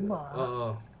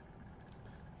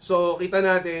 So kita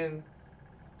natin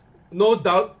no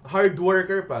doubt hard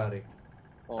worker pare.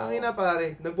 Ang ina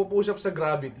pare, nagpo-push up sa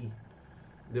gravity.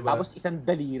 'Di ba? Tapos isang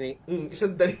daliri.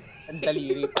 Isang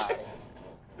daliri pare.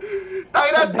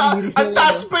 Ang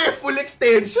taas pa yung full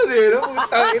extension eh.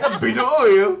 Tangina, binuo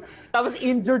eh. Tapos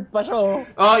injured pa siya.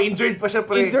 Injured pa siya,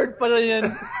 pre. Injured pa rin yan.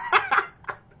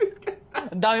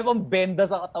 Ang dami pang benda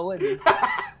sa katawan.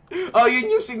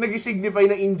 Yun yung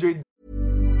nag-signify na injured.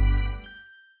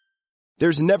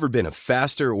 There's never been a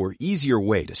faster or easier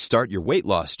way to start your weight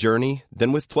loss journey than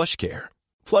with PlushCare.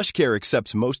 PlushCare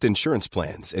accepts most insurance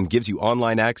plans and gives you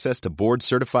online access to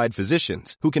board-certified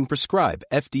physicians who can prescribe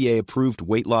FDA-approved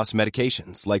weight loss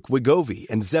medications like Wegovy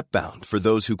and Zepbound for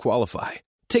those who qualify.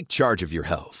 Take charge of your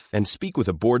health and speak with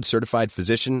a board-certified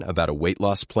physician about a weight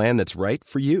loss plan that's right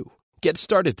for you. Get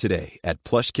started today at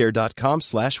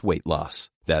plushcare.com/weightloss.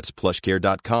 That's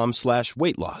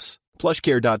plushcare.com/weightloss.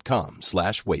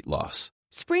 plushcare.com/weightloss.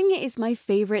 Spring is my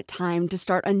favorite time to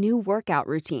start a new workout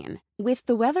routine. With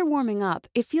the weather warming up,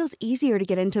 it feels easier to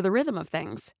get into the rhythm of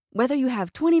things. Whether you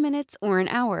have 20 minutes or an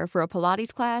hour for a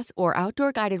Pilates class or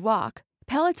outdoor guided walk,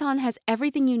 Peloton has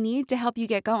everything you need to help you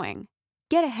get going.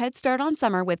 Get a head start on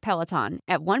summer with Peloton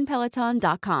at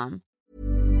onepeloton.com.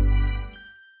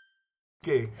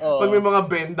 Okay. Pag may mga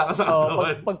benda ka sa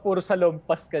katawan. Pag puro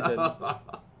salompas ka dyan.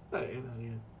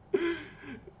 Ayun.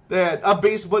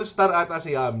 Baseball star ata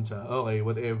si Yamcha. Okay,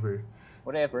 whatever.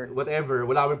 Wala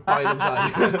kaming pakialam sa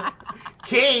kanya.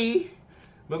 K!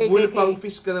 Mag-wolfang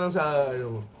fist ka na lang sa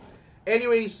ano.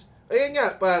 Anyways, ayun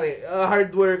nga, pare.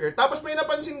 Hard worker. Tapos may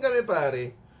napansin kami,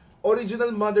 pare.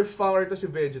 Original motherfucker to si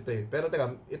Vegeta eh. Pero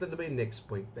teka, ito na ba yung next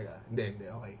point? Teka, hindi.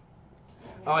 Okay.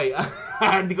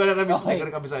 Hindi ko na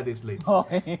kabisado yung slides.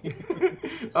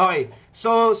 Okay.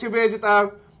 So, si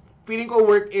Vegeta, feeling ko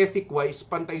work ethic-wise,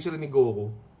 pantay sila ni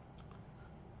Goku.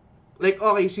 Like,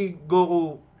 okay, si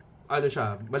Goku,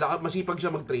 masipag siya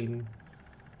mag-train.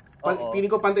 Feeling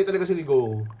ko pantay talaga si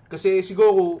Goku. Kasi si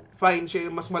Goku, fine, siya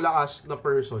yung mas malakas na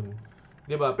person.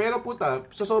 Diba? Pero puta,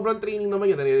 sa sobrang training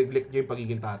naman yun, nare-neglect niya yung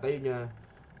pagiging tatay niya,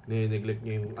 nare-neglect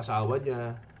niya yung asawa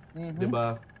niya.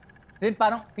 Diba? Then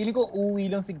parang, feeling ko uwi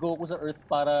lang si Goku sa Earth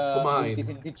para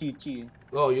buntisin si Chi-Chi.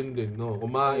 Yun din.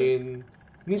 Kumain.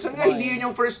 Minsan nga, hindi yun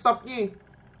yung first stop niya eh.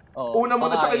 Una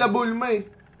muna siya kila Bulma eh.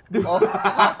 Diba?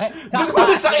 Doon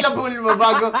muna siya kila Bulma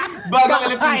bago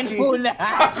kila Chi-Chi.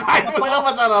 Kain muna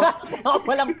masarap.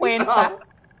 Walang kwenta.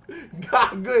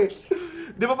 Gago eh.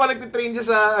 Di ba pa nagtitrain siya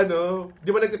sa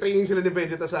di ba nagtitraining sila ni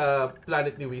Vegeta sa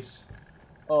planet ni Whis?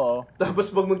 Oo.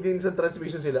 Tapos pag mag-instant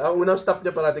transmission sila, ang unang stop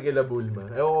niya parati kila Bulma.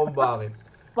 Ewan ko kung bakit.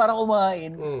 Para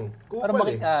kumain. Kupal para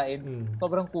makikain.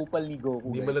 Sobrang kupal ni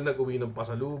Goku. Hindi man lang nag-uwi ng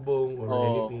pasalubong or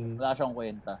anything. Wala siyang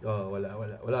kwenta. Wala.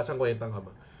 Wala siyang kwentang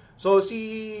ama. So,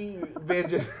 si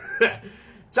Vegeta...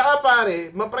 Tsaka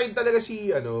pare, ma-pride talaga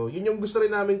yun yung gusto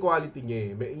rin namin quality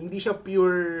niya eh. Hindi siya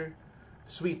pure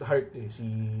sweetheart eh, si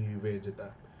Vegeta.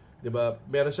 'Di ba?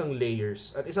 Meron siyang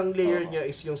layers. At isang layer niya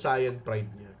is yung Saiyan pride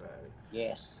niya, pare.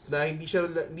 Yes. Na hindi siya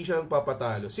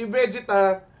nagpapatalo. Si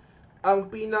Vegeta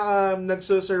ang pinaka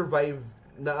nagso-survive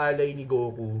na alay ni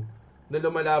Goku na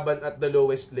lumalaban at the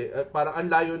lowest parang ang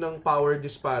layo ng power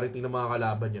disparity ng mga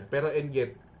kalaban niya. Pero and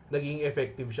yet naging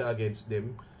effective siya against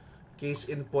them. Case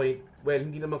in point, well,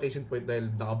 hindi naman case in point dahil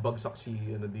nakabagsak si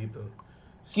dito.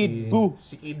 Kid Buu.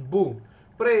 Si Kid Buu.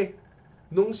 Pre,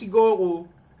 nung si Goku,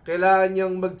 kailangan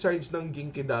niyang mag-charge ng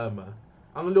Genkidama.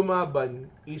 Ang lumaban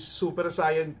is Super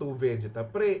Saiyan 2 Vegeta.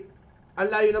 Pre,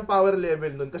 ang layo ng power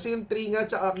level nun. Kasi yung 3 nga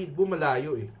tsaka Kid Buu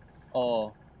malayo eh.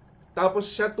 Oo. Tapos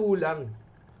siya 2 lang.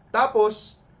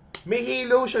 Tapos, may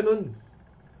halo siya nun.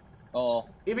 Oo.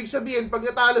 Ibig sabihin, pag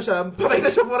natalo siya, patay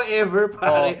na siya forever,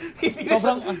 pare.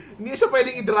 Hindi siya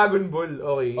pwedeng i-Dragon Ball.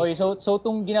 Okay. Okay, so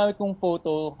itong ginamit kong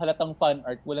photo, halatang fan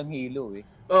art, walang halo eh.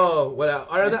 Wala.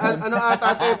 Ano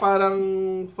ata ate, parang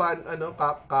fan,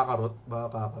 kakarot? Baka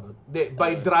kakarot. Hindi,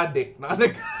 by Dradek.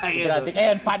 Dradek.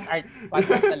 Ayan, fan art. Fan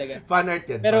art talaga. Fan art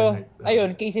yan. Pero, ayun,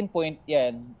 case in point,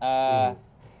 yan.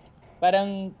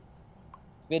 Parang,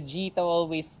 Vegeta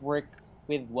always worked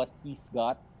with what he's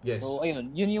got. Yes. So,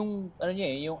 ayun, yun yung,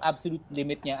 yung absolute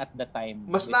limit niya at the time.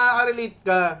 Mas nakaka-relate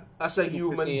ka as a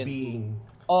human being.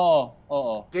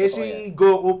 Oo. Kaya si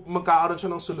Goku, magkakaroon siya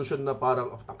ng solusyon na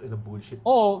parang, na bullshit.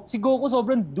 Si Goku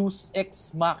sobrang Deus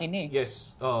Ex Machina eh.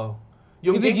 Yes,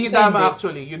 Yung Genkidama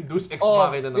actually, yung Deus Ex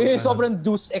Machina ng... sobrang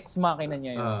Deus Ex Machina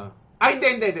niya yun.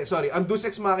 Hindi. Sorry. Ang Deus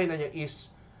Ex Machina niya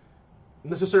is,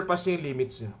 nasusurpass niya yung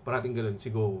limits niya. Parating ganun, si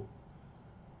Goku.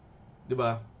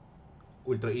 Diba?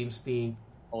 Ultra Instinct,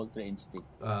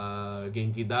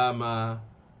 Genkidama,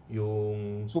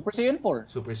 yung Super Saiyan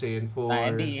 4.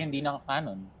 Hindi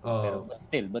nakakanon. But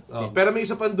still. Pero may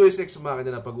isa pang Deus Ex Machina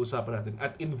na pag-usapan natin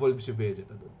at involve si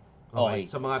Vegeta doon.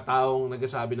 Okay. Sa mga taong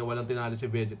nagsasabi na walang tinalo si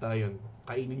Vegeta, yun,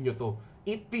 kainin nyo to.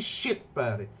 Eat this shit,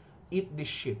 pare. Eat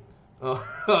this shit.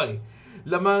 Okay.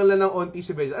 Lamang lang ng onti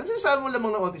si Vegeta. Ano sinasabi mo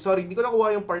lamang ng onti? Sorry, hindi ko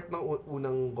nakuha yung part ng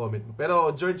unang comment mo.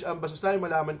 Pero George, basta gusto namin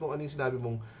malaman kung ano yung sinabi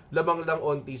mong lamang lang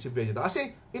onti si Vegeta.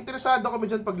 Kasi interesado kami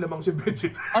dyan pag lamang si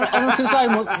Vegeta. Anong sinasabi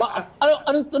mo?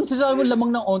 Anong sinasabi mo lamang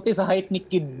ng onti sa height ni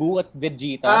Kid Buu at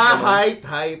Vegeta? Height.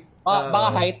 Baka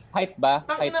height ba?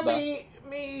 Height ba?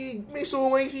 May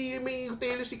sungay may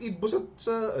telo si Kid Buu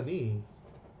sa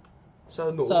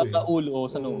noo. Sa ulo,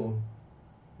 sa noo.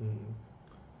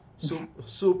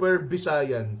 Super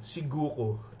Bisayan, si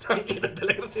Guko. Tangina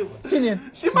talaga siya. Sino yan?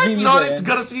 Si Mark Lawrence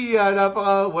Garcia,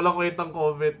 walang kwentang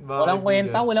comment. Walang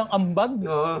kwenta, walang ambag.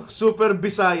 Super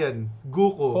Bisayan,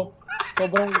 Guko.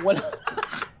 Sobrang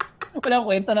walang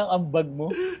kwenta ng ambag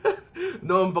mo.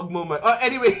 No ambag mo man.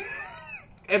 Anyway.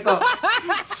 Eto.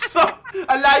 So,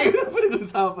 ang layo na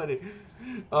pinag-usapan eh.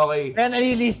 Okay. Kaya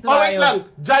nalilist na wait lang.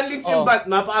 John Lynn Simbat,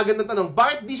 napakagandang tanong.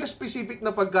 Bakit di siya specific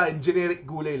na pagkain, generic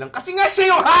gulay lang? Kasi nga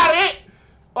siya yung hari!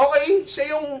 Okay? Siya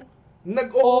yung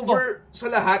nag-over sa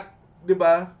lahat.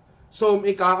 Diba? So,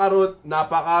 may kakarot,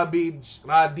 napa-cabbage,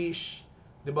 radish,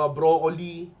 diba?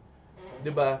 Broccoli.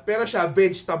 Diba? Pero siya,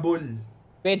 vegetable.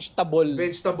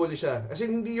 Vegetable siya. Kasi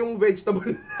hindi yung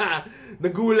vegetable na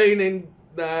gulay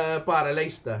na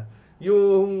paralyzed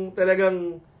yung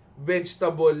talagang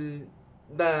vegetable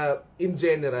na in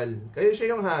general. Kaya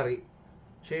siya yung hari.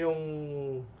 Siya yung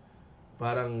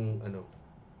parang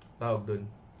tawag doon.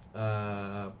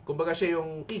 Kumbaga siya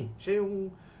yung king. Siya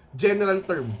yung general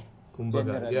term.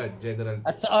 Kumbaga, general.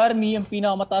 At sa army, yung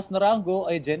pinakamataas na rango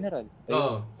ay general.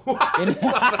 Oo.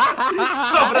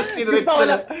 Sobrang stretch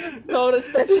na. Sobrang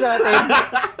stretch natin.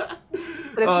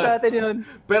 Natin yun.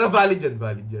 Pero valid yan.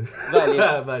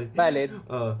 Valid.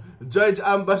 George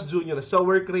Ambas Jr. Sa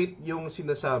work rate yung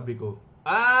sinasabi ko.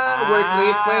 Work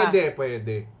rate.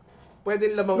 Pwede.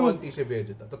 Pwede lamang onti si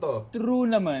Vegeta. Totoo. True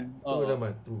naman.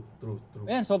 True.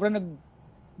 Ayan, sobrang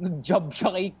nag-job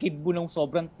siya kay Kid Buu ng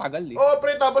sobrang tagal eh.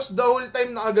 Pre, tapos the whole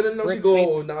time nakaganon lang si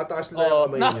Goku, nakataas lang yung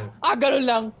kamay niya. Ganon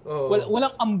lang.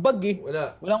 Walang ambag eh.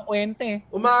 Walang kwente eh.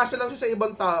 Umaasa lang siya sa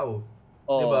ibang tao.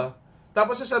 Diba?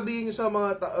 Tapos sasabihin niya sa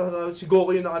mga si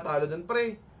Goku yung nakatalo doon,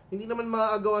 pre, hindi naman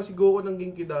makakagawa si Goku ng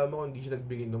Genkidama kung hindi siya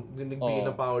nagbigay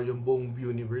ng power yung buong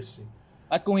universe eh.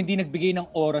 At kung hindi nagbigay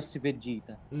ng oras si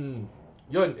Vegeta.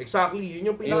 Yun, exactly.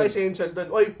 Yun yung pinaka-essential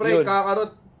doon. Oy, pre,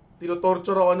 kakarot,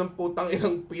 tinotorture ako ng putang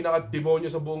inang pinaka-demonyo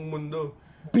sa buong mundo.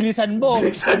 Bilisan mo,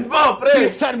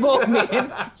 pre!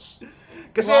 man!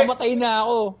 Kasi, mamatay na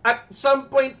ako. At some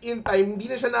point in time, hindi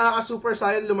na siya nakaka-Super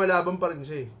Saiyan, lumalaban pa rin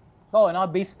siya eh.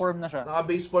 Naka-base form na siya.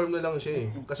 Naka-base form na lang siya eh.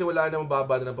 Kasi wala namang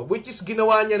bababa na pa. Which is,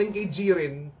 ginawa niya rin kay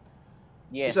Jiren.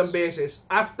 Yes. Isang beses.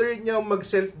 After niya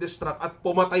mag-self-destruct at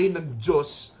pumatay ng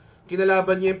Diyos,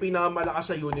 kinalaban niya yung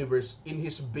pinakamalakas sa universe in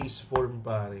his base form,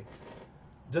 pare.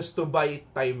 Just to buy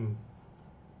time.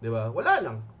 Diba? Wala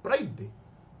lang. Pride eh.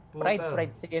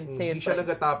 Pride. Hindi siya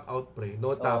nag-tap out, pre.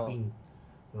 No tapping.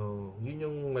 Yun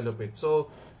yung malupit. So,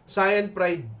 Saiyan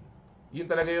Pride, yun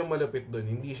talaga yung malupit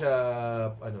doon. Hindi siya,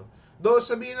 Though,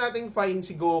 sabihin natin fine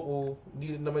si Goku,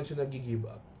 hindi naman siya nag-give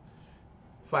up.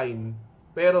 Fine.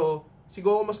 Pero, si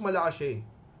Goku mas malakas siya eh.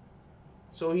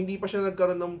 So, hindi pa siya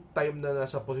nagkaroon ng time na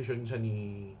nasa posisyon siya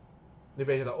ni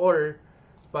Vegeta. Or,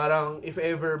 parang, if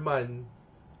ever man,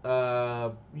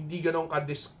 hindi ganun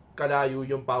kalayo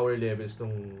yung power levels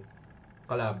ng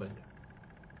kalaban niya.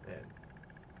 Ayan.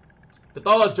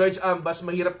 Totoo, George Ambas,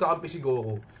 mahirap kakampi si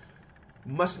Goku.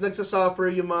 Mas nagsasuffer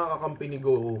yung mga kakampi ni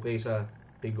Goku kaysa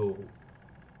kay Goku.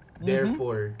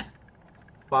 Therefore,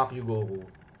 fuck you, Goku.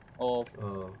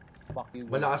 Fuck you,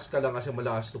 Goku. Malakas ka lang kasi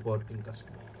malakas supporting cast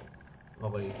mo.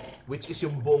 Okay. Which is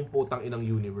yung buong putang inang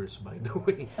universe, by the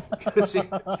way. Kasi,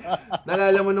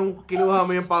 nalala mo nung kinuha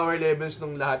mo yung power levels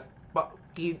ng lahat,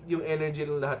 yung energy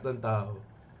ng lahat ng tao.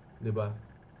 Diba?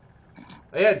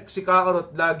 Ayan, si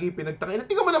Kakarot lagi pinagtangin.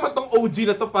 Tingnan mo naman tong OG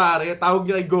na to, pare. Tawag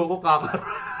niya ay Goku Kakarot.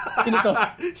 Sino to?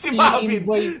 Si Mavin.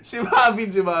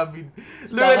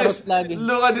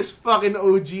 Look at this fucking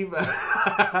OG, man.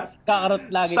 Kakarot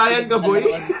lagi. Sayan ka, boy.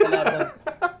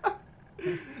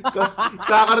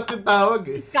 Kakarot yung tawag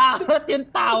eh. Kakarot yung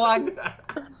tawag.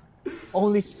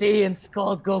 Only Saiyans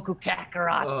call Goku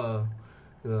Kakarot.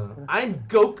 I'm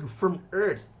Goku from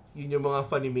Earth. Yun yung mga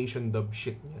Funimation dub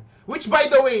shit niya. Which, by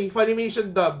the way,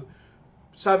 Funimation dub,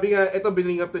 sabi nga, ito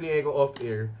bining up to ni Ego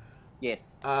off-air.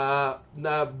 Yes.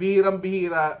 Na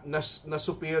bihirang-bihira na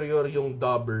superior yung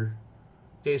dubber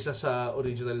kaysa sa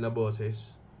original na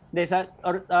boses. Hindi,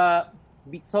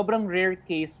 sobrang rare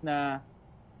case na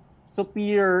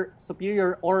superior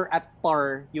or at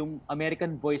par yung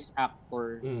American voice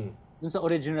actor dun sa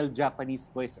original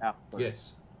Japanese voice actor.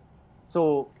 Yes.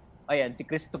 So, ayan, si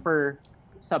Christopher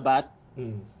Sabat,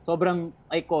 sobrang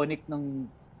iconic ng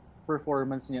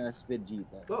performance niya as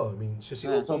Vegeta. I mean,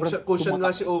 kung siya nga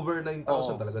si over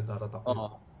 9,000 talaga tatatak.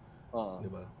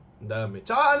 Diba? Ang dami.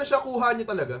 Tsaka kuha niya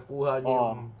talaga. Kuha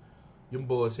niya yung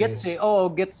boses.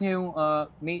 Gets niya yung,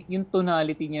 yung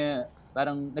tonality niya,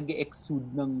 parang nag-exude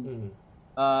ng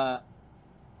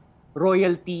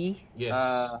royalty. Yes.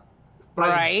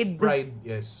 Pride. Pride,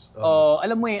 yes.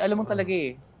 Alam mo talaga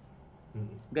eh.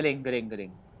 Galing.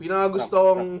 Pinakagusto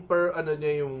kong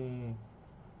niya yung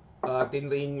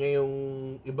tinrain niya yung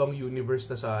ibang universe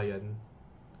na Saiyan.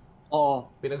 Oo.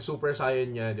 Pinag-super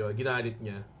Saiyan niya, di ba? Ginalit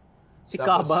niya. Si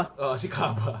Kaba. Si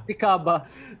Kaba. Si Kaba.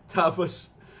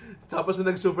 Tapos Tapos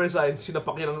na nag-Super Saiyan,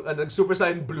 sinapak niya lang, nag-Super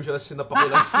Saiyan Blue siya, sinapak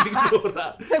niya lang si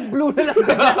Sigura. Nag-blue na lang.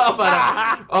 Parang,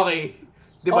 okay.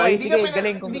 Diba? Okay,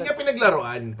 hindi ka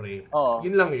pinaglaruan, pre. Oo.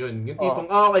 Yun lang yun. Yung tipong,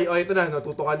 okay, ito na,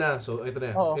 natuto ka na. So, ito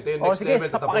na. Ito yung next level,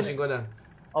 tatapusin ko na.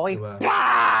 Okay. Diba?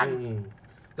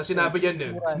 Tapos sinabi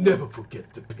niya, never forget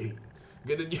the pain.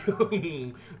 Ganun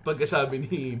yung pagkasabi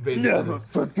ni Vegeta. Never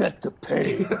forget the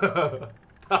pain.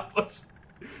 Tapos,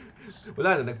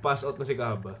 wala na, nag-pass out na si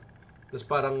Kaba. Tapos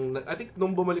parang, I think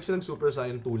nung bumalik siya ng Super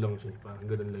Saiyan 2 lang siya. Parang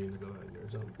ganun lang yung nagawa niya or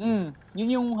something. Yun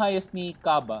yung highest ni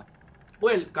Kaba.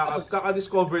 Well,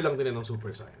 kaka-discover lang din ng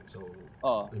Super Saiyan. So,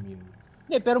 I mean...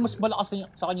 Hindi, pero mas malakas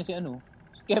sa kanya si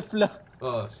si Kefla.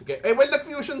 Well,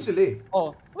 nag-fusion sila eh.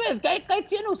 Well, kahit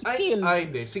si si Kale.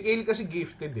 Hindi. Si Kale kasi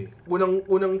gifted eh. Unang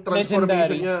transformation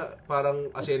Legendary. Niya, parang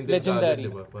ascended Legendary.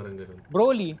 God, diba? Parang ganun.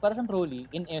 Broly, parang siyang Broly,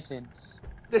 in essence.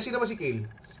 Hindi, sino ba si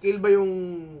Kale? Si Kale ba yung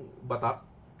batak?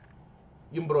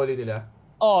 Yung Broly nila?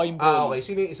 Yung Broly. Okay.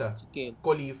 Sino yung isa? Si Kale.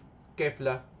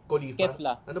 Kefla?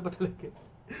 Ano ba talaga?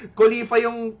 Kolifa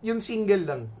yung single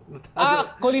lang.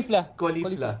 Caulifla.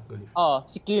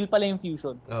 Si Kale pala yung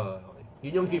fusion. Okay.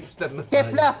 Yun yung hipster na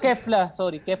Kefla.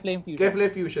 Sorry, Kefla yung fusion. Kefla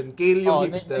fusion. Kale yung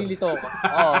hipster. Nilito ko.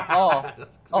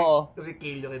 Kasi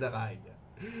Kale yung kinakain niya.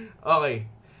 Okay.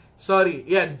 Sorry.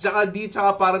 Yan.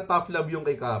 Tsaka parang tough love yung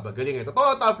kay Kaba. Galing eh.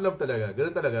 Totoo tough love talaga.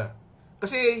 Ganun talaga.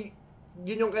 Kasi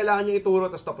yun yung kailangan niya ituro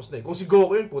tapos na eh. Kung si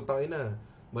Goku yun, putang ina.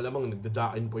 Malamang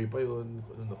nagda-jack-in boy pa yun.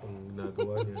 Ano na pang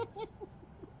nagawa niya.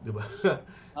 Diba?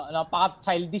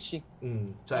 Napaka-childish eh.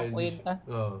 Childish.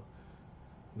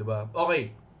 Diba?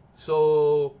 Okay.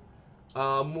 So,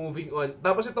 moving on.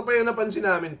 Tapos ito pa yung napansin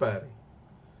namin, pare.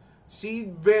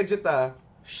 Si Vegeta,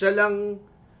 siya lang,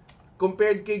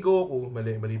 compared kay Goku,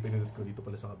 mali pinunod ko dito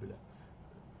pala sa kabila.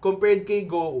 Compared kay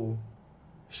Goku,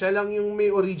 siya lang yung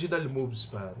may original moves,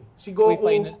 pare. Si Goku,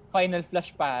 final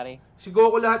flash, pare. Si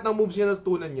Goku, lahat ng moves niya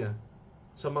natutunan niya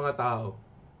sa mga tao.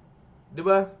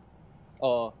 Diba?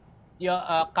 Yung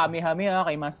Kamehameha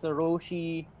kay Master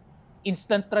Roshi,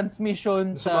 instant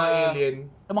transmission sa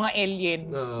mga alien.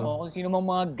 Kung sino mang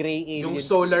mga gray alien. Yung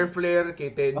solar flare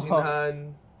kay Tenjin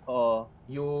Han.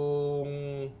 Yung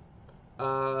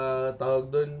tawag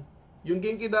doon. Yung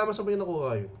Genki Dama sa mga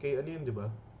nakuha yun. Kay ano yun, di ba?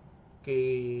 Kay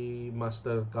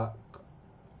Master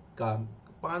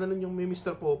paano nun yung may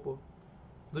Mr. Popo?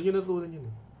 Doon yung natutunan yun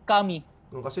eh. Kami.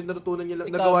 Kasi natutunan niya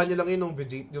lang, nagawa niya lang yun nung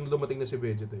yung dumating na si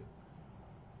Vegeta eh.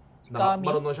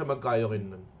 Marunong siya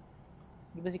mag-Kaioken nun.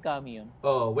 Di ba si Kami yun?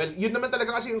 Well, yun naman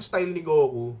talaga kasi yung style ni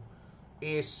Goku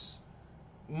is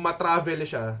ma-travel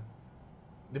siya.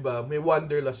 'Di ba? May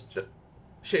wanderlust siya.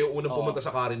 Siya yung unang pumunta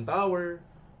sa Karin Tower.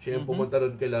 Siya yung pumunta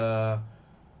doon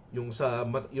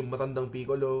yung matandang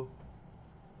Piccolo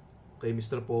kay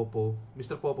Mr. Popo.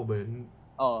 Mr. Popo ba yun?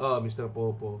 Mr.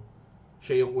 Popo.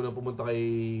 Siya yung unang pumunta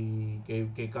kay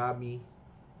Kami.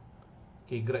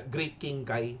 Kay Great King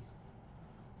Kai.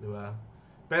 'Di ba?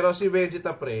 Pero si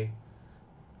Vegeta pre,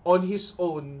 on his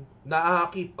own,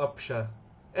 na-keep up siya.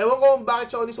 Ewan ko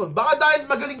bakit siya on his own. Baka dahil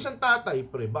magaling siyang tatay,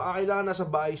 pre. Baka kailangan nasa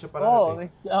bahay siya parati.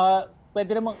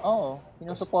 Pwede namang,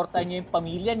 pinusuportahan niya yung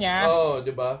pamilya niya.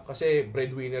 Di ba? Kasi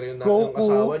breadwinner yung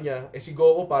asawa niya. Si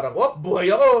Goku parang,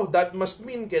 buhay ako. That must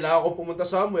mean, kailangan ko pumunta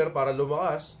somewhere para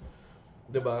lumakas.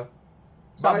 Di ba?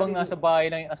 Sabang nasa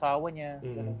bahay lang yung asawa niya.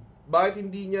 Bakit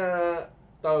hindi niya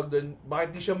tawag doon,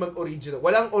 bakit di siya mag-original?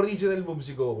 Walang original move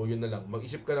si Goku, yun na lang.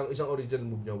 Mag-isip ka lang isang original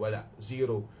move niya, wala.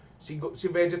 Zero. Si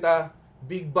Vegeta,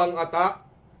 Big Bang Attack,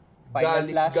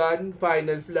 Galick Gun,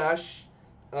 Final Flash,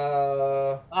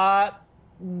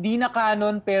 di na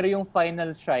canon, pero yung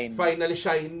Final Shine. Final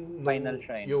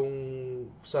Shine. Yung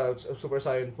sa Super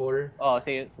Saiyan 4.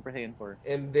 Super Saiyan 4.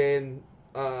 And then,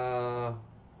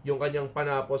 yung kanyang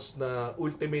panapos na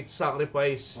ultimate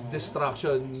sacrifice,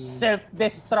 destruction.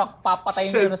 Self-destruct, papatayin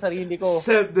ko na sarili ko.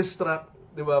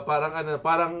 Self-destruct, 'di ba?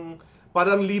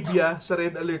 Parang Libya sa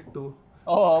Red Alert 2.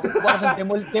 Parang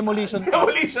demolition truck.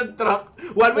 Demolition truck.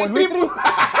 One-way trip.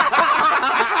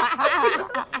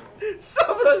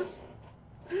 Sobrang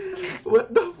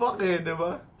what the fuck 'di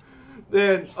ba?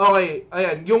 Then, okay,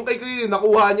 ayan, yung kay Krillin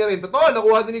nakuha niya rin. Totoo,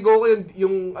 nakuha din ni Goku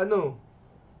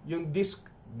yung disc.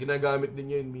 Ginagamit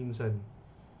din niya yun minsan.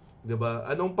 'Di ba?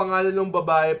 Anong pangalan ng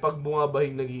babae pag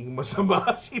bumabahing nagiging masama?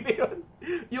 Sino yun?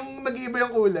 Yung nag-iiba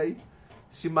yung kulay?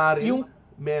 Si Meryl?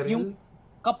 Yung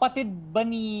kapatid ba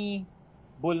ni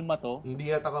Bulma to? Hindi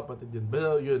yata kapatid yun.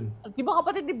 Pero yun. Di ba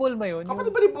kapatid ni Bulma yun?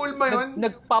 Kapatid ba ni Bulma yun?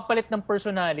 Nagpapalit ng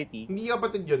personality. Hindi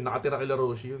kapatid yun. Nakatira kay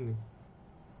Roshi yun eh.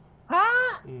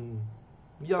 Ha?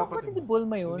 Hindi kapatid ni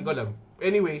Bulma yun? Hindi ko alam.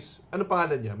 Anyways, ano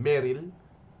pangalan niya? Meryl?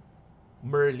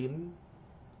 Merlin?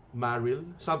 Maril,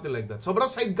 something like that.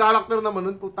 Sobrang side character naman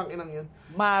nun, putang inang yun.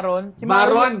 Maron? Si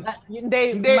Maron?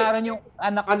 Hindi, si Maron yung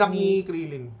anak ni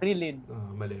Krillin.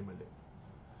 Mali.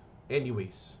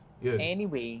 Anyways, yun.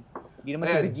 Anyway, hindi naman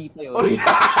si Vegeta yun.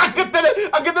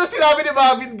 Ang ganda sinabi ni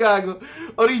Mavin, gago.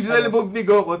 Original move ni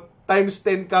Goku, times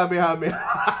 10 Kamehameha.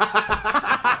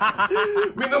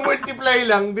 Minumultiply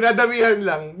lang, dinadamihan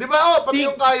lang. Di ba? Pati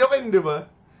yung Kaioken, di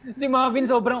ba? Si Mavin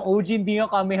sobrang OG, hindi yung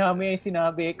Kamehameha yung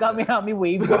sinabi. Kamehameha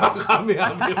wave.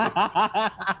 Kamehameha.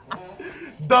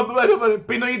 Dub pa rin.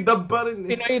 Pinoy dub pa rin.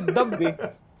 Pinoy dub eh.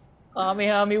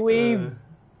 Kamehameha wave.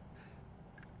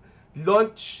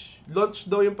 Launch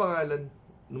daw yung pangalan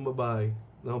ng babae.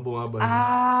 Ng bumabay.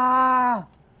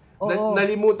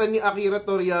 Nalimutan ni Akira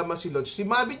Toriyama si Launch. Si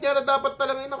Mavin niya na dapat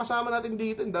talaga yung nakasama natin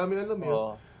dito. Ang dami alam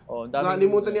yun.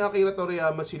 Nalimutan ni Akira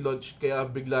Toriyama si Launch kaya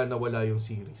bigla nawala yung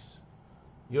series.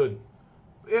 Yun.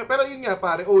 Pero yun nga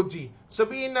pare, OG.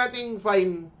 Sabihin natin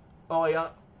fine, okay,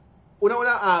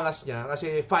 una-una angas niya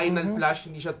kasi Final Flash,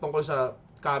 hindi siya tungkol sa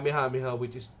Kamehameha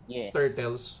which is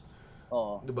Turtles.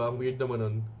 Oo. Diba? Ang weird naman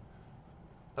nun.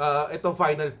 Ito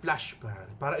Final Flash pare.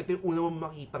 Para ito yung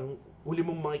huli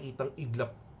mong makikitang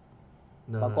iglap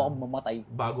na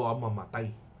bago ka mamatay.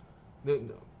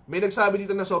 May nagsabi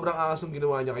dito na sobrang angas ng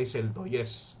ginawa niya kay Cell to.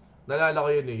 Yes. Nalala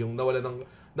ko yun eh, yung nawala ng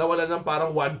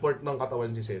parang 1/4 ng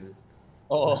katawan si Cell.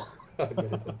 Oo.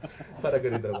 Para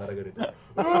ganito.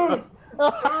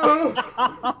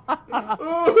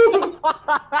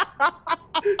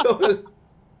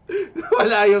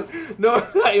 Nawala yung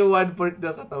 1/4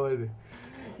 ng katawan eh.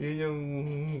 Yun yung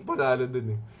panalo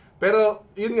dun eh. Pero,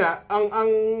 yun nga, ang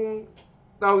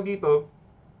tawag dito,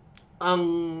 ang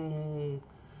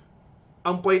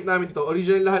point namin dito,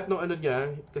 original lahat ng ano niya,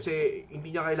 kasi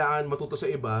hindi niya kailangan matuto sa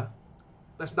iba,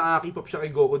 tapos nakakip up siya kay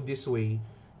Goku this way,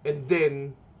 and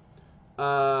then,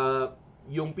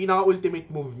 yung pinaka-ultimate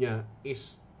move niya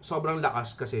is sobrang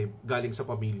lakas kasi galing sa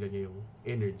pamilya niya yung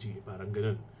energy, parang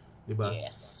ganun. Diba?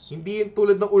 Yes. Hindi yung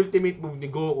tulad ng ultimate move ni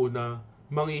Goku na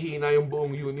manghihina yung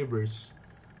buong universe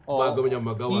bago niya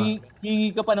magawa.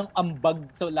 Hingi ka pa ng ambag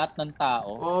sa lahat ng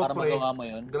tao para magawa mo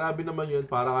yun. Grabe naman yun,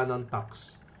 para ka ng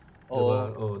tax.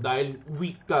 Diba? Dahil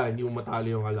weak ka, hindi mo matalo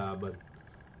yung kalaban.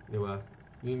 Diba?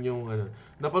 Yun yung ano.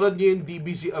 Napanood niyo yung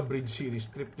DBZ Abridged series,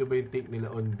 trip nyo ba yung take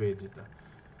nila on Vegeta?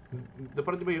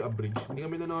 Napanood niyo ba yung Abridged? Hindi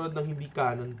kami nanonood ng hindi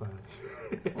canon pa.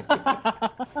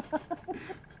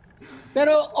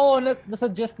 Pero,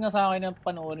 nasuggest nga sa akin na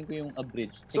panoorin ko yung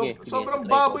Abridged. Sige, sobrang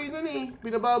baboy nun eh.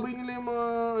 Binababoy nila yung mga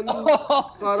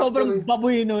sobrang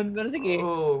baboy nun. Pero sige,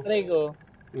 try ko.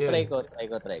 Yeah. Try ko.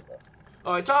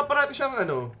 Okay, tsaka parati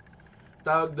siyang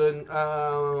tawag doon,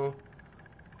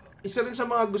 isa rin sa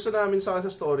mga gusto namin sa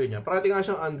story niya, parati nga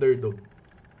siyang underdog.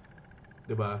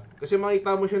 Diba? Kasi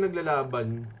makita mo siya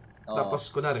naglalaban, tapos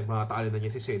kunwari, makatalo na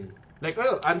niya si Cell. Like,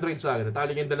 Android sa akin,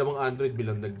 natalo niya yung dalawang Android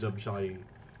bilang nag-job siya kay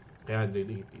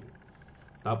Android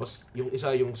 18. Tapos, yung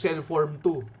isa, yung Cell Form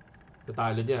 2,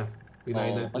 natalo niya.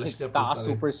 Pinay kasi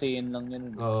kaka-Super Saiyan lang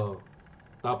yan.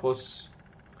 Tapos,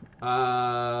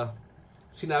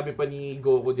 sinabi pa ni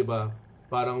Goku, diba,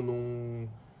 parang nung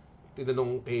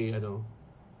tinanong kay,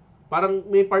 parang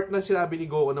may part na sinabi ni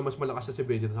Goku na mas malakas na si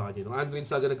Vegeta sa kanya. Nung Android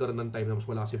Saga nagkaroon ng time na mas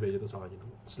malakas si Vegeta sa kanya.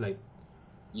 Slight.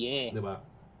 Yeah. Diba?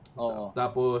 Oo.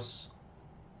 Tapos,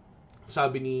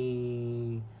 sabi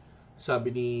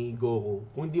ni Goku,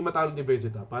 kung hindi matalo ni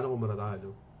Vegeta, paano kung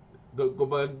matatalo?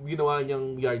 Kung ginawa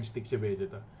niyang yardstick si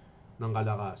Vegeta ng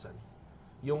kalakasan.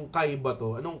 Yung Kai ba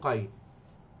to? Anong Kai?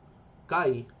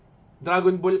 Kai?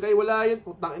 Dragon Ball Kai? Wala yan.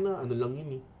 Putang ina, ano lang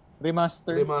yun eh.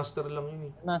 Remaster lang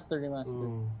yun eh. Remaster.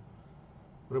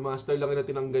 Remaster lang na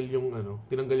tinanggal yung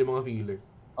mga filler.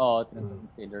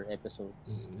 Filler episodes.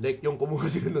 Like yung kumuha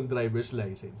sila ng driver's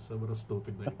license. Sobrang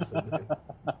stupid na episode.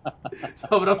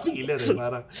 Sobrang filler eh.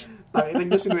 Parang, takinan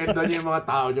nyo sinweldo niya yung mga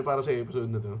tao niya para sa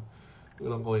episode na to.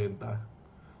 Walang kwenta.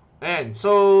 And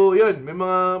so, yun. May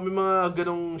mga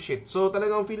ganong shit. So,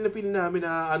 talagang feel namin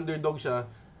na underdog siya.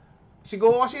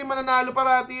 Siguro kasi mananalo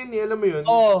parati yun eh. Alam mo yun?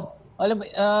 Alam mo,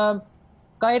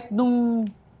 kahit nung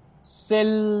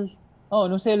Cell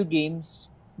games,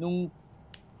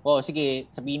 sige,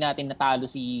 sabihin natin natalo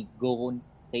si Goku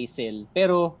kay Cell.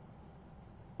 Pero,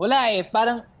 wala eh.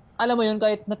 Parang, alam mo yun,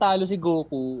 kahit natalo si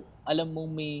Goku, alam mo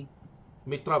may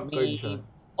trump card siya.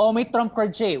 May trump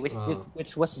card siya eh,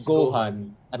 which was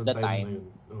Gohan at the time.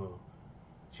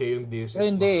 Siya yung DS.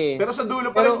 Pero hindi. Pero sa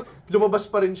dulo pa rin, lumabas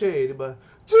pa rin siya eh, di ba?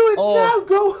 Do it now,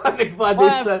 Gohan!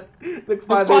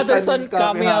 Nag-father-son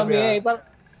Kamehameha.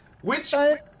 Which,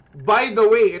 by the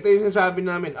way, ito yung sinasabi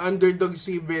namin, underdog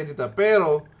si Vegeta.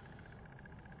 Pero,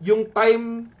 yung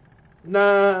time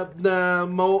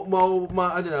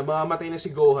mamatay na si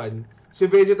Gohan. Si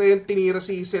Vegeta yung tinira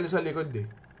si Cell sa likod eh.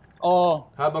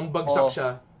 Habang bagsak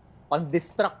siya.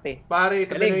 Pang-distract eh. Pare,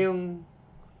 ito na yung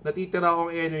natitira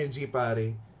akong energy,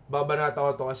 pare. Babanata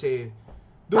ko to kasi,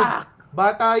 dude,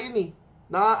 bata yun eh.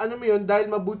 Ano mo yun, dahil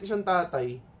mabuti siyang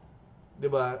tatay, 'di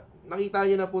ba? Nakita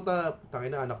niyo na puta,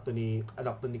 tangina anak to ni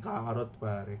Kakarot,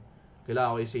 pare.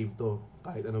 Kailangan ko i-save to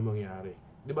kahit anong mangyari.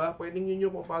 'Di ba? Pwedeng yun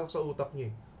yung papasok sa utak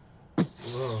niya.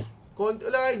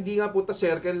 Hindi nga puta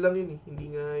circle lang yun eh.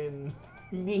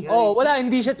 Hindi nga. Wala,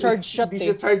 hindi siya charge shot Hindi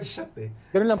siya charge shot eh.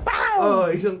 Ganun lang, pow!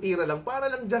 Isang tira lang.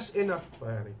 Para lang just enough,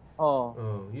 pare.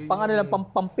 Lang,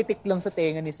 pampitik lang sa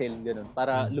tenga ni Cell, ganun,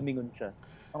 para lumingon siya.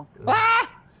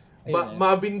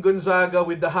 Mavin Gonzaga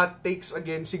with the hot takes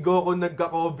again. Si Goku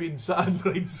nagka-COVID sa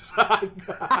Android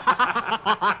Saga.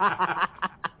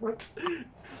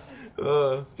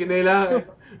 Kinailangan.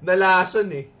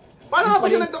 Nalason eh. Paano nga ba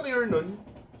siya nagka-cure nun?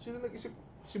 Sino nag-isip?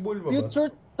 Si Bulma ba?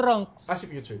 Future Trunks. Si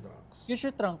Future Trunks.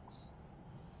 Future Trunks.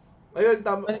 Ayun,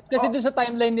 tama. Kasi doon sa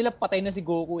timeline nila, patay na si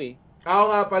Goku eh.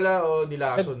 Nga pala,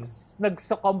 nilason.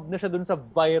 Nag-succumb na siya dun sa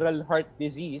viral heart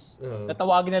disease.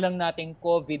 Natawagin na lang nating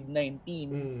COVID-19.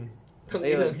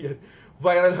 Ayun. Yan.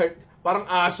 Viral heart. Parang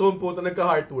aso po ito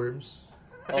nagka-heartworms.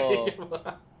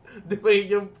 Di ba yun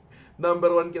yung number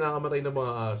 1 kinakamatay ng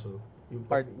mga aso? Yung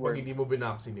pag hindi mo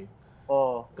binaksinate.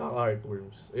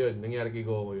 Kaka-heartworms. Ayun, nangyari kay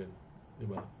Goku yun. Di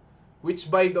ba? Which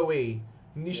by the way,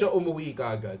 hindi siya umuwi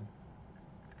kaagad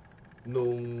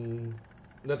nung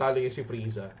natalo niya si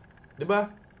Frieza. Di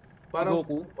ba? Parang,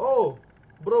 Goku?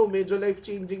 Bro, medyo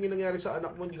life-changing yung nangyari sa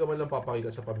anak mo, hindi ka man lang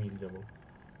papakita sa pamilya mo.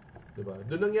 Diba?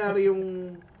 Doon nangyari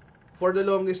yung, for the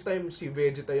longest time, si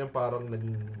Vegeta yung parang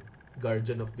naging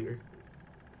guardian of the earth.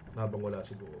 Habang wala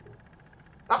si Goku.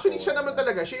 Actually, siya naman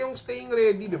talaga, siya yung staying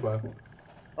ready, diba?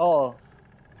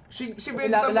 Si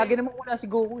Vegeta, lagi naman wala si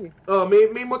Goku eh.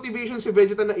 May motivation si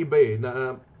Vegeta na iba eh,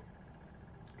 na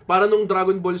para nung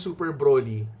Dragon Ball Super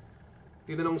Broly,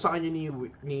 tinanong sa kanya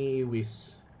ni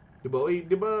Whis, diba,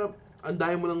 ang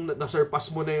dami mo nang na-surpass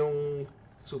mo na yung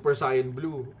Super Saiyan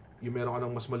Blue. Yung meron ka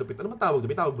ng mas malupit. Ano ba tawag doon?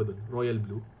 May tawag ba doon? Royal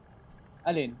Blue?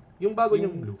 Alin? Yung bago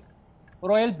niyang Blue.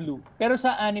 Royal Blue. Pero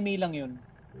sa anime lang yun.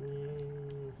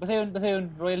 Basta yun.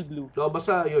 Royal Blue.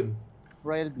 Basta yun.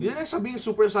 Royal Blue. Hindi na sabihin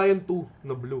Super Saiyan 2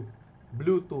 na Blue.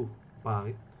 Blue 2.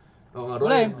 Pangit.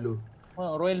 Royal Blue.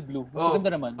 Royal Blue. Mas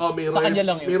maganda naman. Sa kanya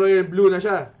lang yun. May Royal Blue na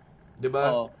siya.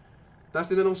 Diba? Tapos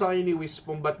tinanong sa akin ni Whis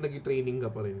kung ba't nag-training ka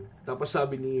pa rin. Tapos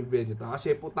sabi ni Vegeta,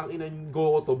 kasi putang ina yung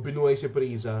Goku to, binuhay si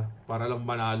Frieza para lang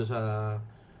manalo sa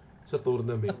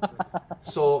tournament.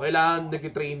 So, kailangan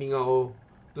nag-training ako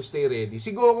to stay ready.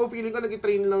 Si Goku, feeling ko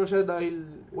nag-training lang siya dahil,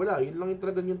 yun lang yung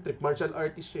talaga yung trip. Martial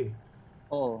artist siya eh.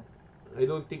 I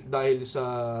don't think dahil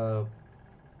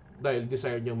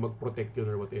desire niyang mag-protect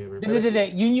yun or whatever.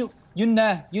 Yun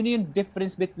yung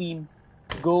difference between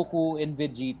Goku and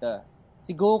Vegeta.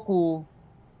 Si Goku,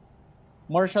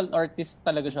 martial artist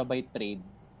talaga siya by trade.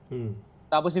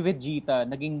 Tapos si Vegeta,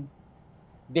 naging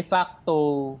de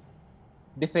facto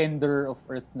defender of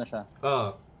Earth na siya.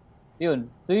 Yun.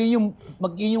 So yun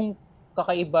yung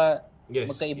kakaiba,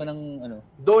 magkaiba ng ano.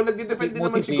 Though nagde-defend din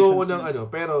naman si Goku ng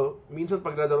pero minsan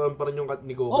pagdadaroan pa rin yung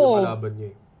ni Goku yung kalaban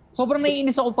niya. Sobrang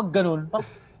naiinis ako pag ganun.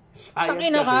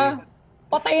 Tangina ka,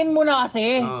 patayin mo na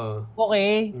kasi.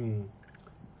 Okay.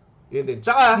 Yun din.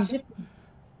 Tsaka,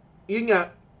 yun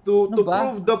nga, to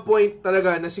prove the point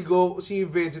talaga na si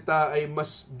Vegeta ay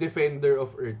mas defender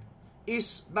of Earth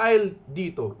is dahil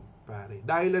dito, pare.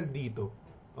 Dahil lang dito.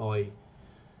 Okay.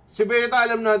 Si Vegeta,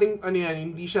 alam natin,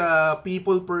 hindi siya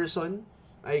people person,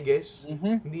 I guess.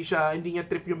 Hindi niya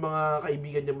trip yung mga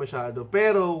kaibigan niya masyado.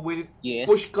 Pero, when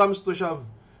push comes to shove,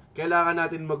 kailangan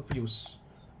natin mag-fuse.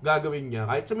 Gagawin niya.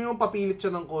 Kahit sabihin mo papilit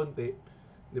siya ng konti,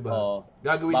 diba?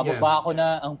 Gagawin niya. Bababa ko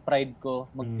na ang pride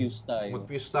ko. Mag-fuse tayo.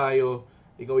 Mag-fuse tayo.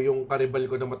 Ikaw yung karibal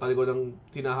ko na matagal ko ng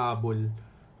tinahabol.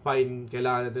 Fine,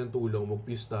 kailangan natin ng tulong.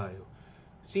 Mag-fuse tayo.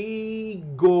 Si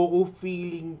Goku,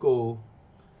 feeling ko,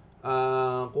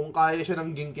 kung kaya siya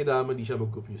ng Genkidama, di siya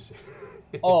mag-fuse.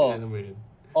 Ano mo yun?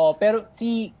 Pero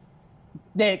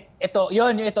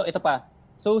ito pa.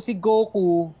 So, si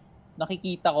Goku,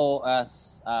 nakikita ko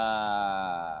as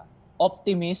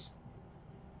optimist.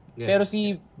 Yes. Pero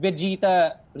si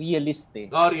Vegeta, realist eh.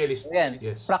 Realist. Ayan,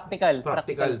 yes. Practical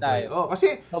tayo.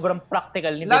 Kasi, sobrang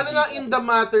practical ni lalo Vegeta. na in the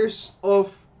matters of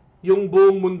yung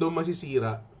buong mundo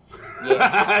masisira. Yes.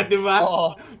 Diba?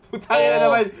 Putangin na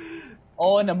naman.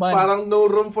 Naman. Parang no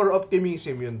room for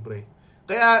optimism yun, pre.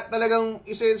 Kaya talagang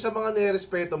isa yun sa mga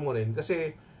nirespeto mo rin.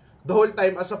 Kasi the whole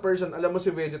time as a person, alam mo si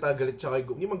Vegeta galit siya kay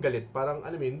Goku. Hindi man galit. Parang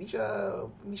hindi siya...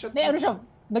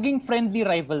 naging friendly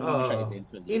rival din siya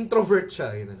eventually. Introvert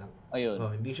siya, yun na lang. Ayun.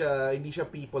 Hindi siya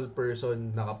people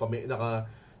person,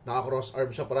 naka-cross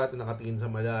arm siya parati, nakatingin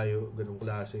sa malayo, ganung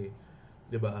klase.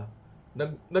 'Di ba?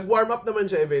 Nag-warm up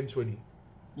naman siya eventually.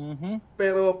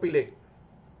 Pero pili.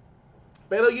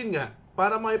 Pero yun nga,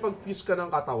 para makipag-fuse ka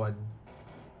ng katawan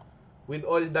with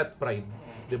all that pride,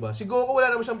 'di ba? Si Goku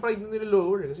wala naman siyang pride na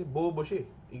nilolower kasi bobo siya.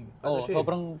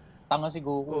 Sobrang tanga si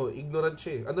Goku. Ignorant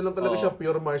siya. Ano lang talaga siya,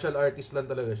 pure martial artist lang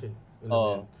talaga siya.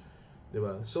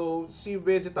 Diba? So, si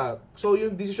Vegeta,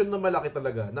 yung decision na malaki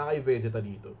talaga, na kay Vegeta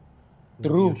dito.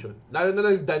 True. Fusion. Lalo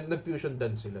na nag-fusion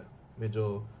dance sila.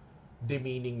 Medyo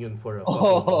demeaning yun for a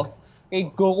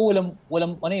Kay Goku,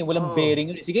 walang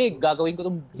bearing yun. Sige, gagawin ko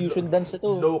tong fusion dance na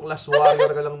to. Low class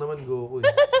warrior ka lang naman, Goku.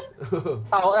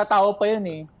 Tawa pa yun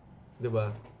eh.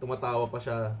 Diba? Tumatawa pa